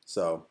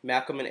 So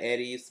Malcolm and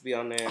Eddie used to be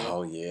on there.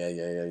 Oh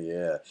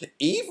yeah.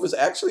 Eve was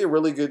actually a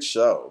really good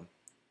show.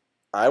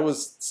 I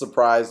was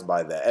surprised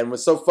by that. And it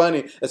was so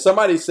funny. And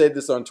somebody said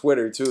this on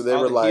Twitter too. They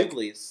were like,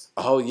 Hughleys.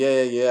 Oh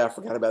yeah, I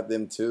forgot about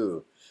them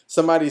too.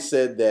 Somebody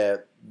said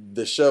that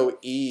the show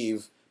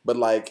Eve, but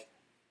like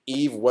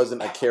Eve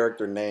wasn't a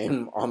character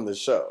name on the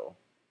show.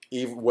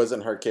 Eve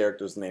wasn't her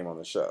character's name on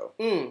the show.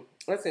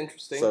 That's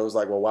interesting. So it was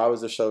like, well, why was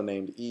the show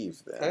named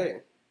Eve then? Hey.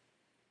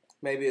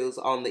 Maybe it was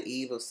on the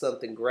eve of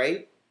something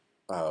great.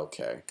 Oh,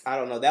 okay. I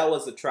don't know. That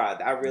was a try.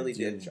 I really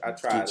did. I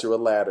tried. Get you a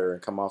ladder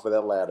and come off of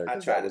that ladder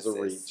because that was a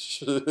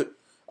reach.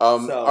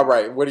 All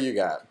right. What do you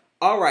got?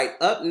 All right.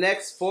 Up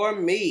next for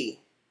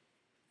me,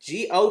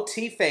 GOT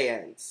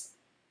fans.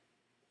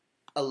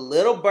 A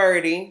little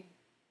birdie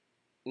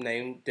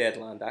named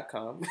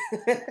Deadline.com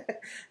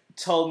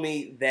told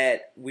me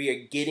that we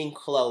are getting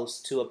close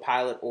to a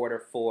pilot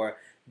order for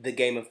the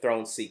Game of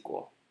Thrones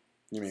sequel.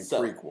 You mean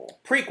prequel?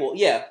 Prequel,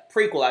 yeah.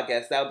 Prequel, I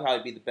guess. That would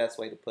probably be the best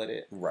way to put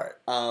it. Right.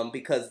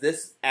 Because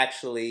this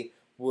actually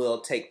will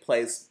take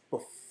place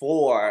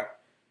before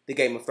the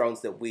Game of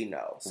Thrones that we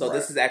know. So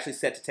this is actually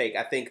set to take,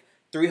 I think,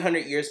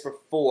 300 years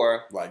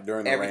before like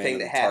during the everything reign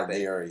that happened.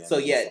 Targaryen so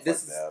yeah,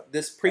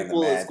 this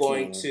prequel is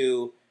going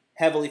to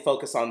heavily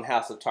focus on the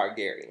House of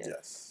Targaryen.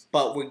 Yes.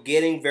 But we're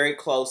getting very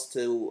close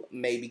to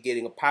maybe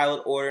getting a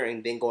pilot order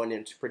and then going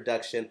into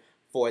production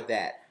for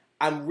that.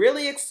 I'm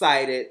really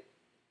excited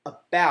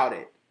about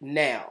it.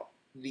 Now,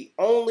 the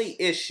only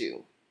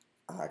issue...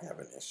 I have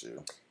an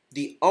issue.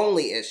 The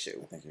only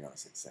issue... I think you're going to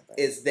say something.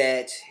 ...is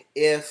that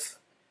if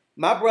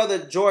my brother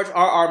George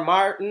R.R.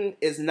 Martin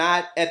is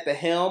not at the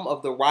helm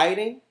of the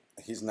writing...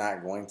 He's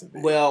not going to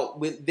be.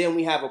 Well, then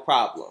we have a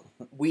problem.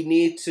 We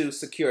need to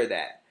secure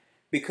that.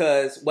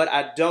 Because what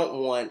I don't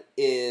want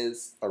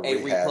is a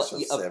rehash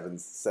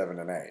of 7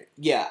 and 8.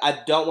 Yeah,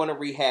 I don't want a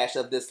rehash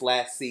of this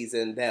last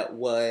season that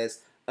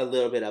was a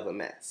little bit of a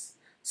mess.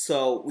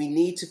 So we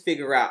need to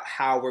figure out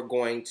how we're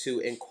going to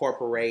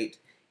incorporate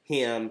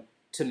him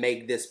to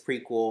make this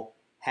prequel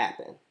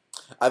happen.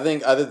 I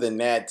think other than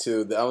that,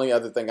 too, the only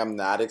other thing I'm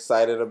not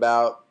excited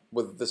about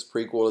with this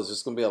prequel is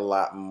just going to be a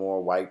lot more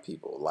white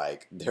people.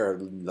 Like, there are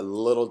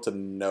little to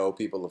no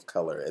people of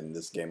color in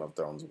this Game of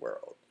Thrones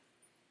world.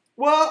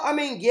 Well, I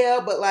mean, yeah,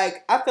 but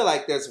like, I feel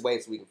like there's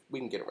ways we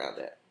can get around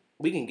that.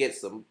 We can get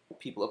some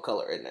people of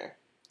color in there.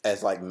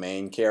 As like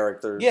main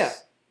characters? Yeah.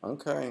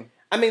 Okay.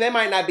 I mean, they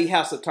might not be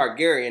House of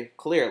Targaryen,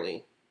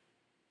 clearly.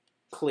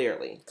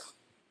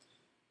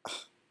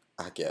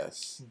 I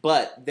guess.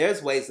 But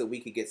there's ways that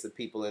we could get some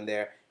people in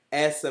there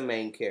as some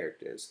main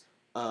characters.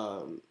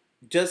 I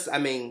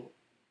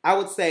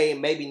would say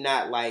maybe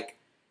not like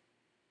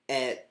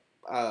at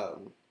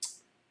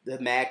the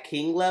Mad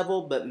King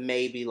level, but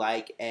maybe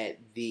like at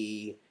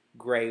the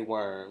Grey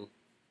Worm.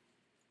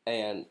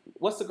 And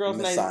what's the girl's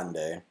name?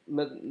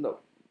 No,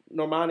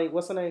 Normani.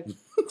 What's her name?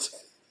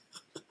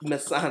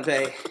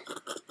 Missandei.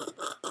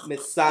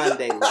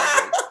 Missandei level.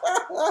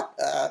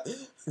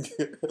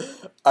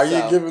 Are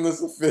you giving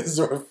this a fizz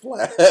or a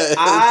flat?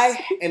 I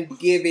am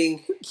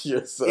giving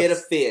it a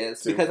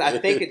fizz because I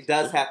think it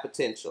does have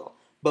potential,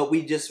 but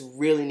we just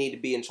really need to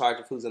be in charge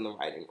of who's in the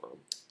writing room.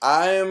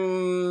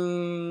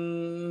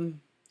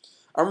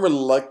 I'm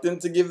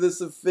reluctant to give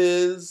this a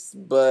fizz,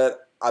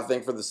 but I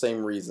think for the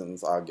same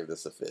reasons, I'll give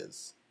this a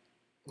fizz.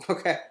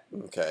 Okay.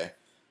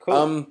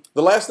 Cool.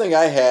 The last thing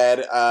I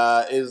had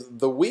is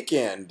The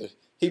Weeknd.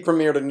 He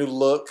premiered a new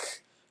look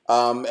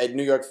at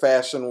New York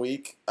Fashion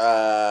Week.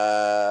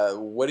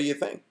 What do you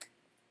think?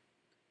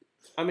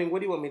 I mean, what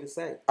do you want me to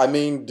say? I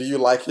mean, do you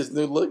like his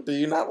new look? Do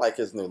you not like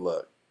his new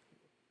look?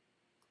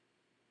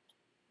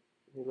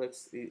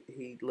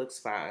 He looks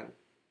fine.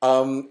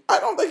 I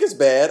don't think it's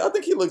bad. I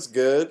think he looks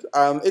good.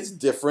 It's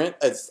different.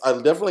 It's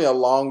definitely a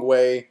long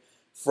way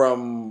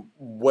from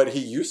what he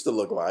used to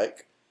look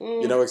like.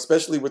 You know,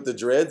 especially with the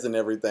dreads and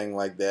everything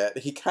like that.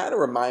 He kind of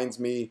reminds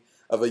me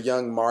of a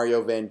young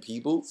Mario Van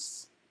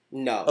Peebles.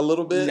 No. A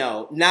little bit?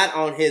 No, not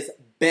on his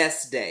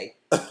best day.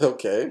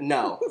 Okay.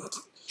 No.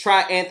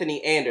 Try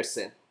Anthony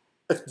Anderson.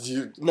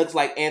 Looks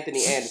like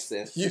Anthony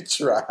Anderson. You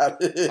tried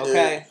it.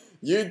 Okay.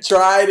 You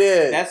tried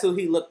it. That's who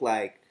he looked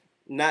like.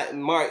 Not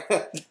Mario.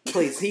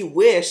 Please, he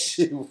wish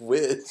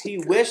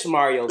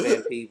Mario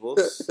Van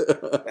Peebles.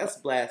 That's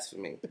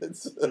blasphemy.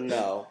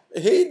 No.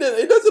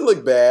 It doesn't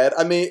look bad.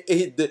 I mean,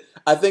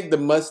 I think the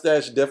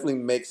mustache definitely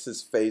makes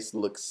his face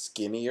look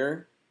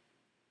skinnier.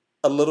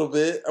 A little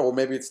bit, or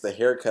maybe it's the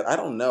haircut. I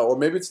don't know, or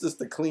maybe it's just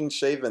the clean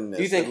shavenness.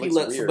 Do you think he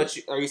looks? Weird. But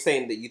are you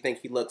saying that you think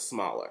he looks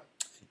smaller?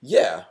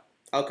 Yeah.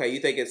 Okay, you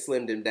think it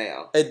slimmed him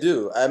down? I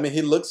do. I mean,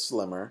 he looks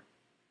slimmer.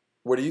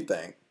 What do you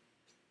think?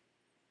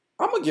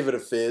 I'm gonna give it a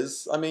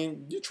fizz. I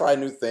mean, you try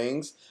new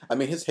things. I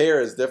mean, his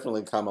hair has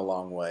definitely come a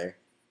long way.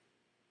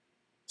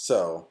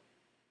 So,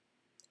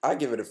 I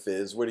give it a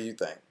fizz. What do you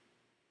think?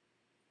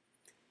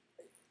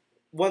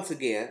 Once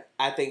again,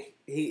 I think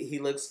he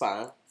looks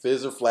fine.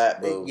 Fizz or flat,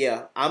 boo?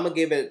 Yeah, I'm gonna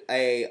give it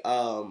a.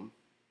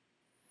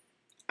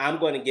 I'm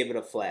going to give it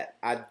a flat.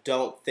 I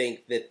don't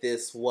think that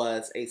this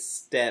was a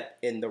step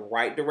in the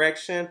right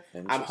direction.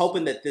 I'm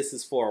hoping that this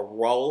is for a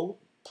role.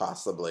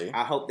 Possibly.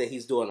 I hope that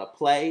he's doing a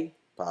play.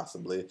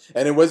 Possibly.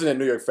 And it wasn't at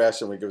New York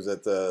Fashion Week. It was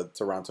at the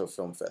Toronto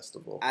Film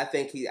Festival. I hope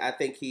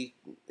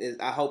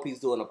he's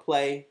doing a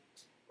play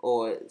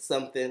or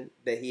something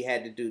that he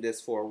had to do this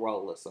for a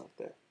role or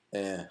something.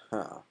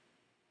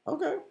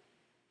 Okay.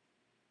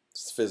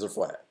 It's fizz or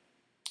flat?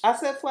 I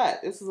said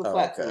flat. This is a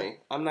flat for me.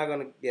 I'm not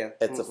going to,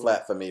 It's a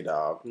flat for me,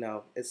 dog.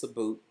 No, it's a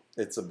boot.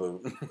 It's a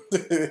boot.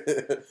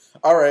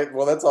 All right.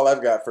 Well, that's all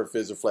I've got for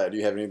fizz or flat. Do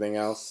you have anything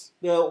else?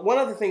 One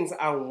of the things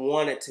I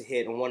wanted to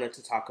hit and wanted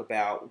to talk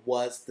about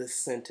was the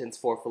sentence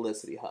for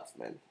Felicity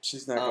Huffman.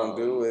 She's not going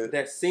to do it.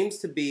 There seems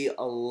to be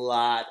a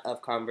lot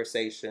of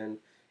conversation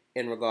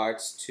in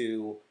regards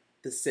to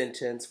the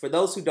sentence. For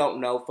those who don't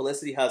know,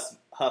 Felicity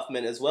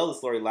Huffman, as well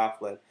as Lori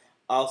Loughlin,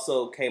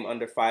 also came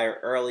under fire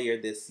earlier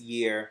this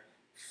year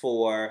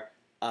for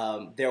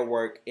their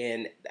work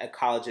in a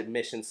college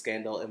admission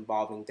scandal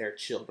involving their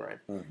children.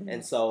 Mm-hmm.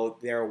 And so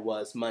there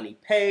was money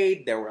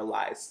paid, there were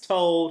lies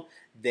told,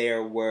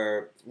 there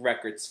were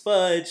records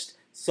fudged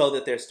so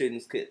that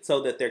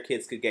their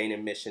kids could gain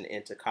admission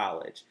into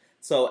college.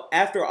 So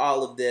after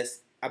all of this,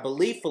 I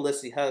believe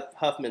Felicity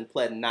Huffman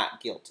pled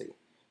not guilty.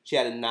 She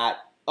had a not,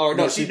 or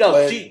no, she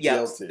guilty.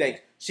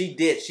 She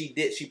did.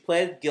 She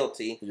pled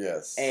guilty.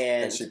 Yes.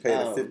 And she paid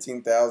a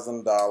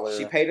 $15,000.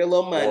 She paid her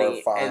little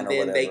money, and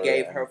then they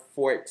gave her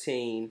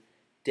 14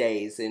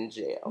 days in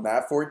jail.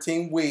 Not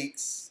 14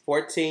 weeks.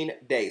 14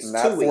 days.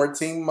 Not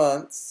 14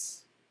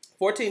 months.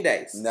 14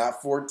 days.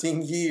 Not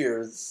 14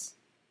 years.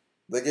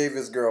 They gave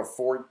this girl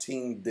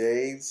 14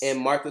 days.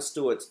 In Martha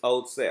Stewart's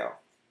old cell.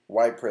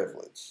 White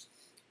privilege.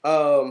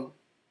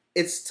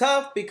 It's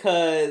tough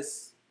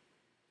because,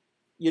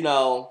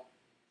 and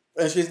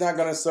she's not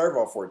going to serve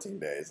all 14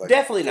 days.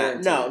 Definitely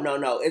not.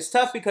 No. It's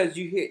tough because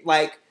you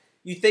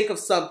think of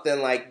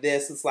something like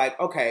this. It's like,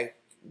 okay,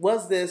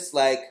 was this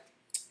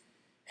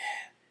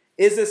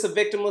is this a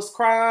victimless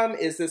crime?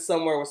 Is this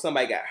somewhere where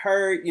somebody got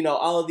hurt?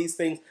 All of these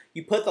things.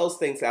 You put those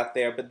things out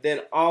there, but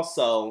then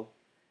also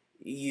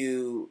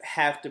you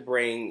have to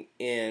bring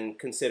in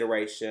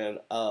consideration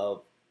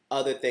of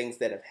other things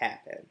that have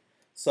happened.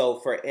 So,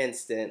 for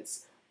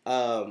instance,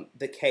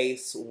 the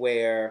case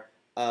where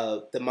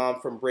the mom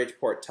from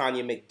Bridgeport,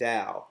 Tanya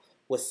McDowell,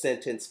 was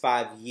sentenced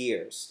 5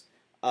 years,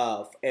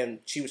 and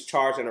she was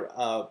charged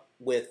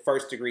with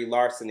first-degree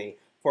larceny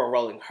for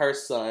enrolling her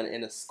son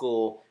in a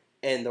school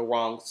in the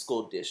wrong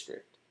school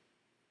district.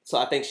 So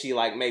I think she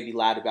maybe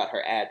lied about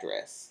her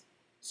address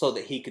so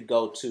that he could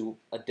go to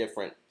a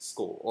different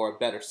school or a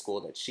better school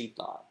that she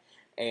thought.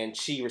 And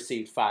she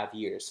received 5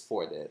 years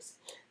for this.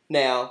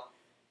 Now,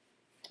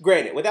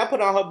 granted, without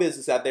putting all her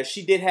business out there,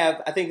 she did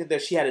have, I think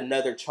that she had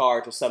another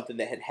charge or something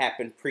that had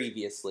happened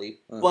previously.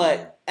 Mm-hmm.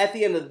 But at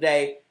the end of the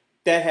day,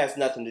 that has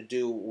nothing to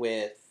do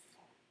with,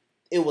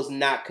 it was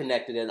not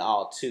connected at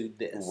all to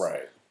this.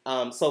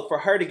 Right. So for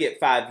her to get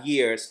 5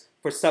 years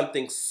for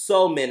something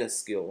so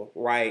minuscule,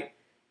 right,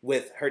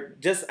 with her,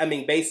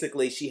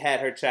 basically she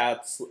had her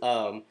child's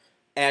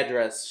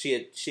address.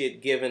 She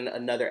had given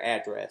another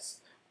address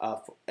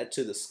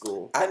to the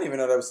school. I didn't even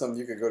know that was something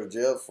you could go to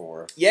jail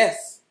for.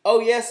 Yes. Oh,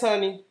 yes,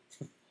 honey.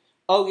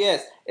 Oh,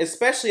 yes.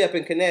 Especially up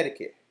in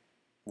Connecticut.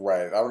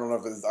 Right. I don't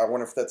know I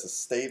wonder if that's a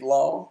state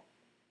law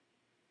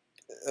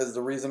as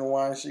the reason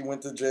why she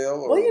went to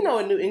jail. Or well,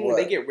 in New England,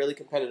 they get really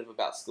competitive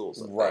about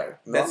schools. Right.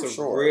 No, that's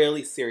a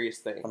really serious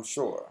thing. I'm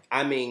sure.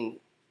 I mean,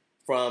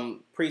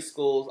 from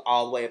preschools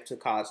all the way up to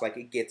college, like,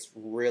 it gets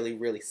really,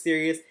 really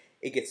serious.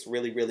 It gets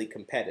really, really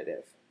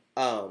competitive.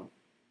 And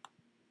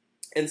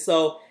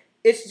so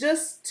it's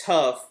just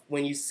tough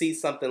when you see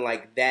something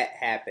like that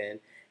happen,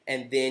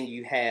 and then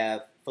you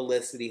have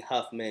Felicity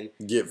Huffman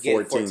get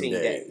 14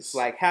 days.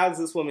 Like, how is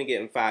this woman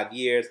getting 5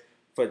 years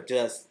for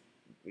just,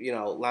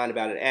 lying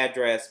about an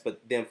address, but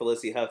then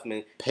Felicity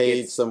Huffman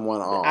paid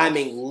someone off? I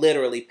mean,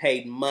 literally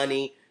paid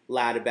money,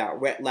 lied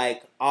about,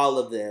 like, all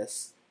of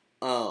this.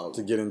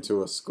 To get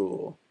into a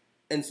school.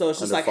 And so it's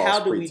just like,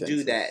 how do we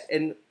do that?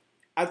 And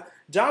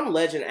John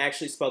Legend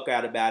actually spoke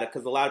out about it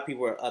because a lot of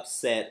people are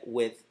upset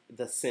with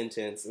the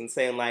sentence and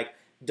saying, like,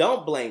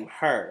 don't blame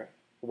her,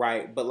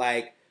 right? But,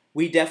 like,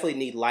 we definitely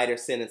need lighter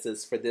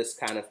sentences for this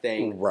kind of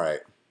thing,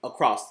 right,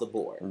 across the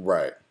board,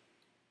 right.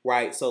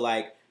 So,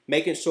 like,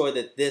 making sure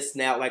that this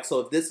now, like, so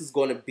if this is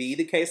going to be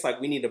the case,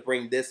 like, we need to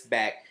bring this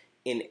back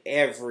in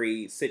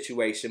every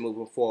situation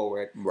moving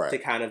forward, to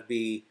kind of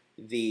be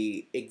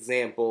the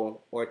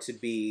example or to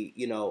be,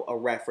 a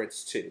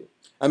reference to.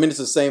 I mean, it's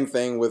the same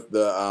thing with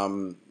the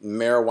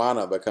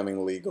marijuana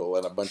becoming legal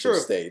in a bunch of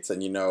states.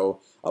 And,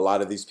 a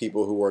lot of these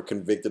people who were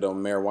convicted on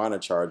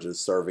marijuana charges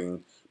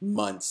serving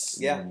months,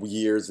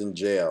 years in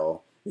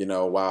jail,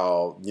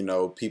 while,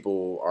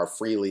 people are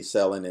freely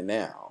selling it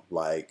now.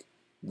 Like,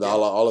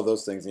 all of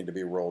those things need to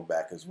be rolled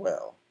back as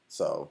well.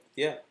 So,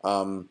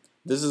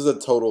 this is a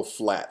total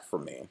flat for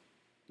me.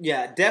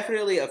 Yeah,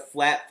 definitely a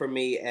flat for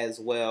me as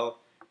well.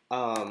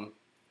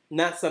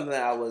 Not something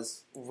that I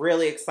was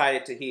really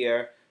excited to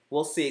hear.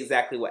 We'll see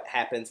exactly what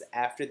happens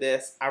after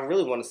this. I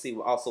really want to see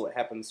also what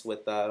happens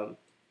with the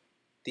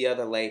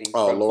other lady.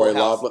 Oh, Lori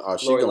Loughlin. Oh,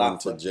 she's going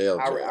to jail.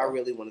 I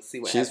really want to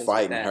see what happens. She's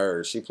fighting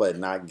her. She pled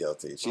not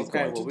guilty. She's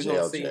going to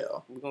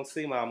jail. We're going to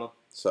see, Mama.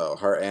 So,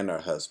 her and her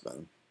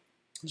husband,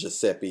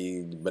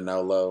 Giuseppe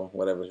Bonello,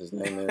 whatever his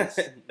name is.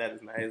 That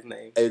is not his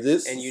name.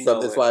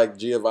 It's like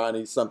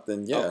Giovanni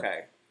something. Yeah.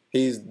 Okay.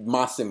 He's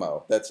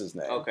Massimo. That's his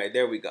name. Okay,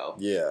 there we go.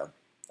 Yeah.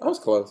 I was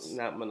close.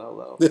 Not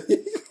Manolo.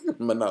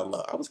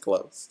 Manolo. I was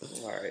close.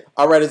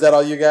 All right. Is that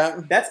all you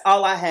got? That's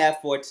all I have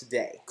for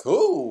today.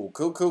 Cool.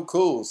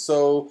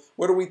 So,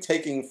 what are we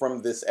taking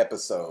from this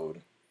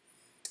episode?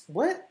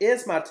 What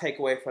is my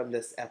takeaway from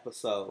this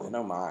episode? I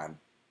know mine.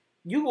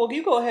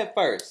 You go ahead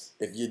first.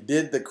 If you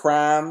did the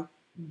crime,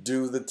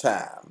 do the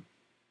time.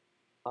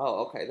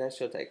 Oh, okay.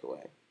 That's your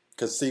takeaway.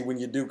 Because, see, when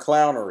you do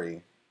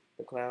clownery,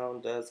 the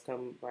clown does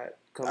come back.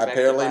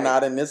 Apparently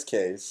not in this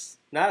case.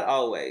 Not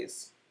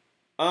always.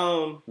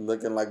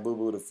 Looking like Boo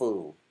Boo the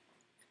Fool.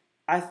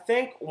 I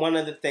think one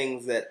of the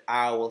things that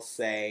I will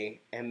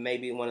say, and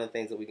maybe one of the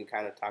things that we can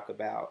kind of talk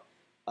about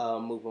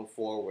moving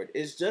forward,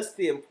 is just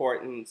the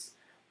importance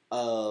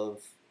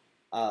of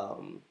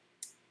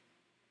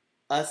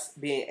us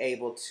being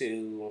able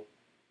to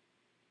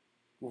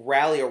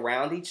rally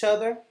around each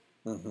other,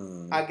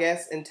 I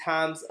guess, in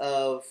times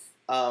of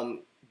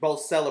both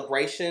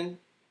celebration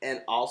and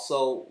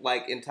also,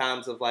 like, in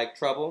times of, like,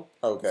 trouble.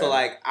 Okay. So,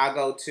 like, I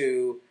go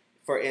to,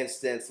 for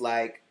instance,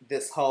 like,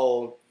 this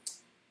whole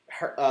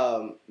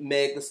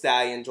Meg Thee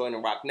Stallion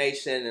joining Rock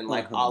Nation and,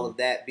 like, all of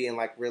that being,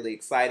 like, really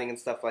exciting and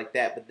stuff like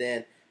that. But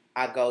then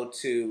I go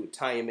to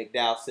Tanya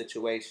McDowell's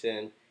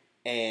situation,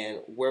 and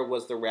where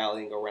was the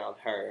rallying around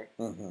her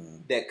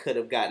that could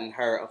have gotten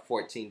her a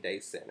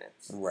 14-day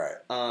sentence? Right.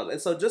 And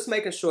so just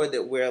making sure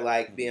that we're,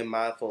 like, being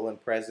mindful and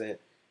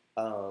present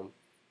on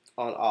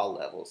all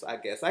levels, I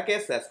guess. I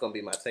guess that's going to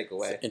be my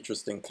takeaway. It's an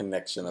interesting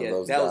connection of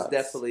those dots. That was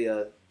definitely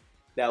a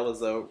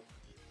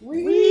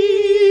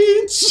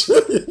reach.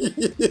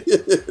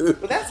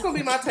 But that's going to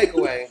be my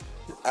takeaway.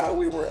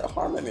 We were at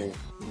harmony.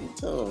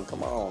 Tune,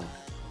 come on.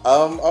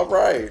 All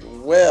right.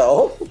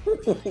 Well,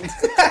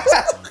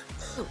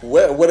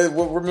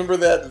 remember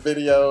that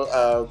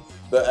video?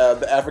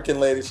 The African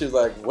lady. She was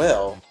like,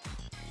 "Well,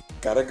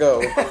 gotta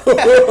go.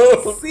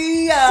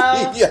 See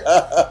ya." See ya.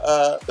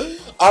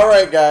 All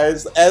right,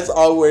 guys. As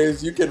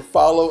always, you can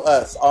follow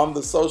us on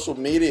the social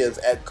medias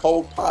at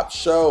Cold Pop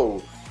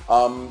Show.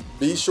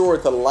 Be sure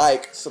to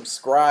like,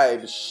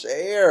 subscribe,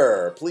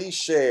 share. Please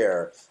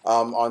share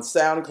on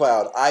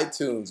SoundCloud,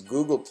 iTunes,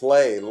 Google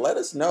Play. Let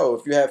us know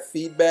if you have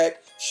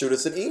feedback. Shoot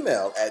us an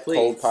email at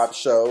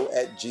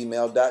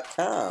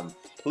coldpopshow@gmail.com.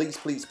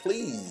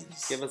 Please.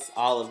 Give us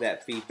all of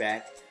that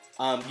feedback.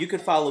 You can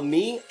follow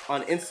me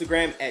on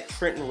Instagram at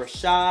Trenton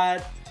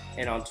Rashad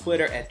and on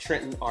Twitter at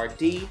Trenton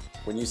RD.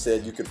 When you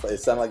said you could, it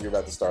sounded like you're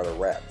about to start a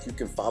rap. You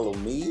can follow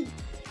me.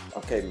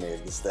 Okay,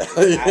 Meg Thee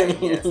Stallion.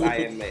 Yes, I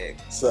am Meg.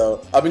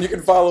 So, you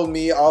can follow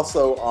me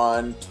also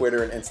on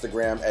Twitter and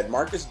Instagram at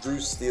Marcus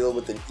Drew Steele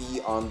with an E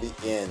on the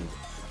end.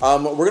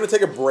 We're going to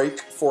take a break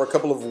for a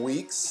couple of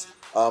weeks.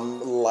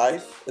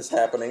 Life is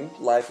happening.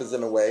 Life is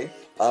in a way.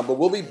 But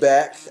we'll be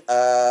back,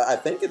 I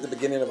think, at the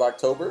beginning of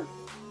October.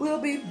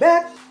 We'll be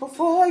back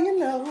before you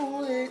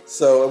know it.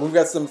 So we've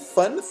got some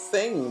fun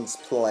things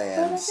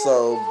planned.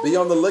 So be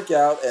on the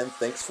lookout, and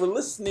thanks for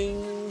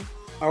listening.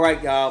 All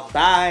right, y'all.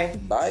 Bye.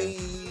 Bye.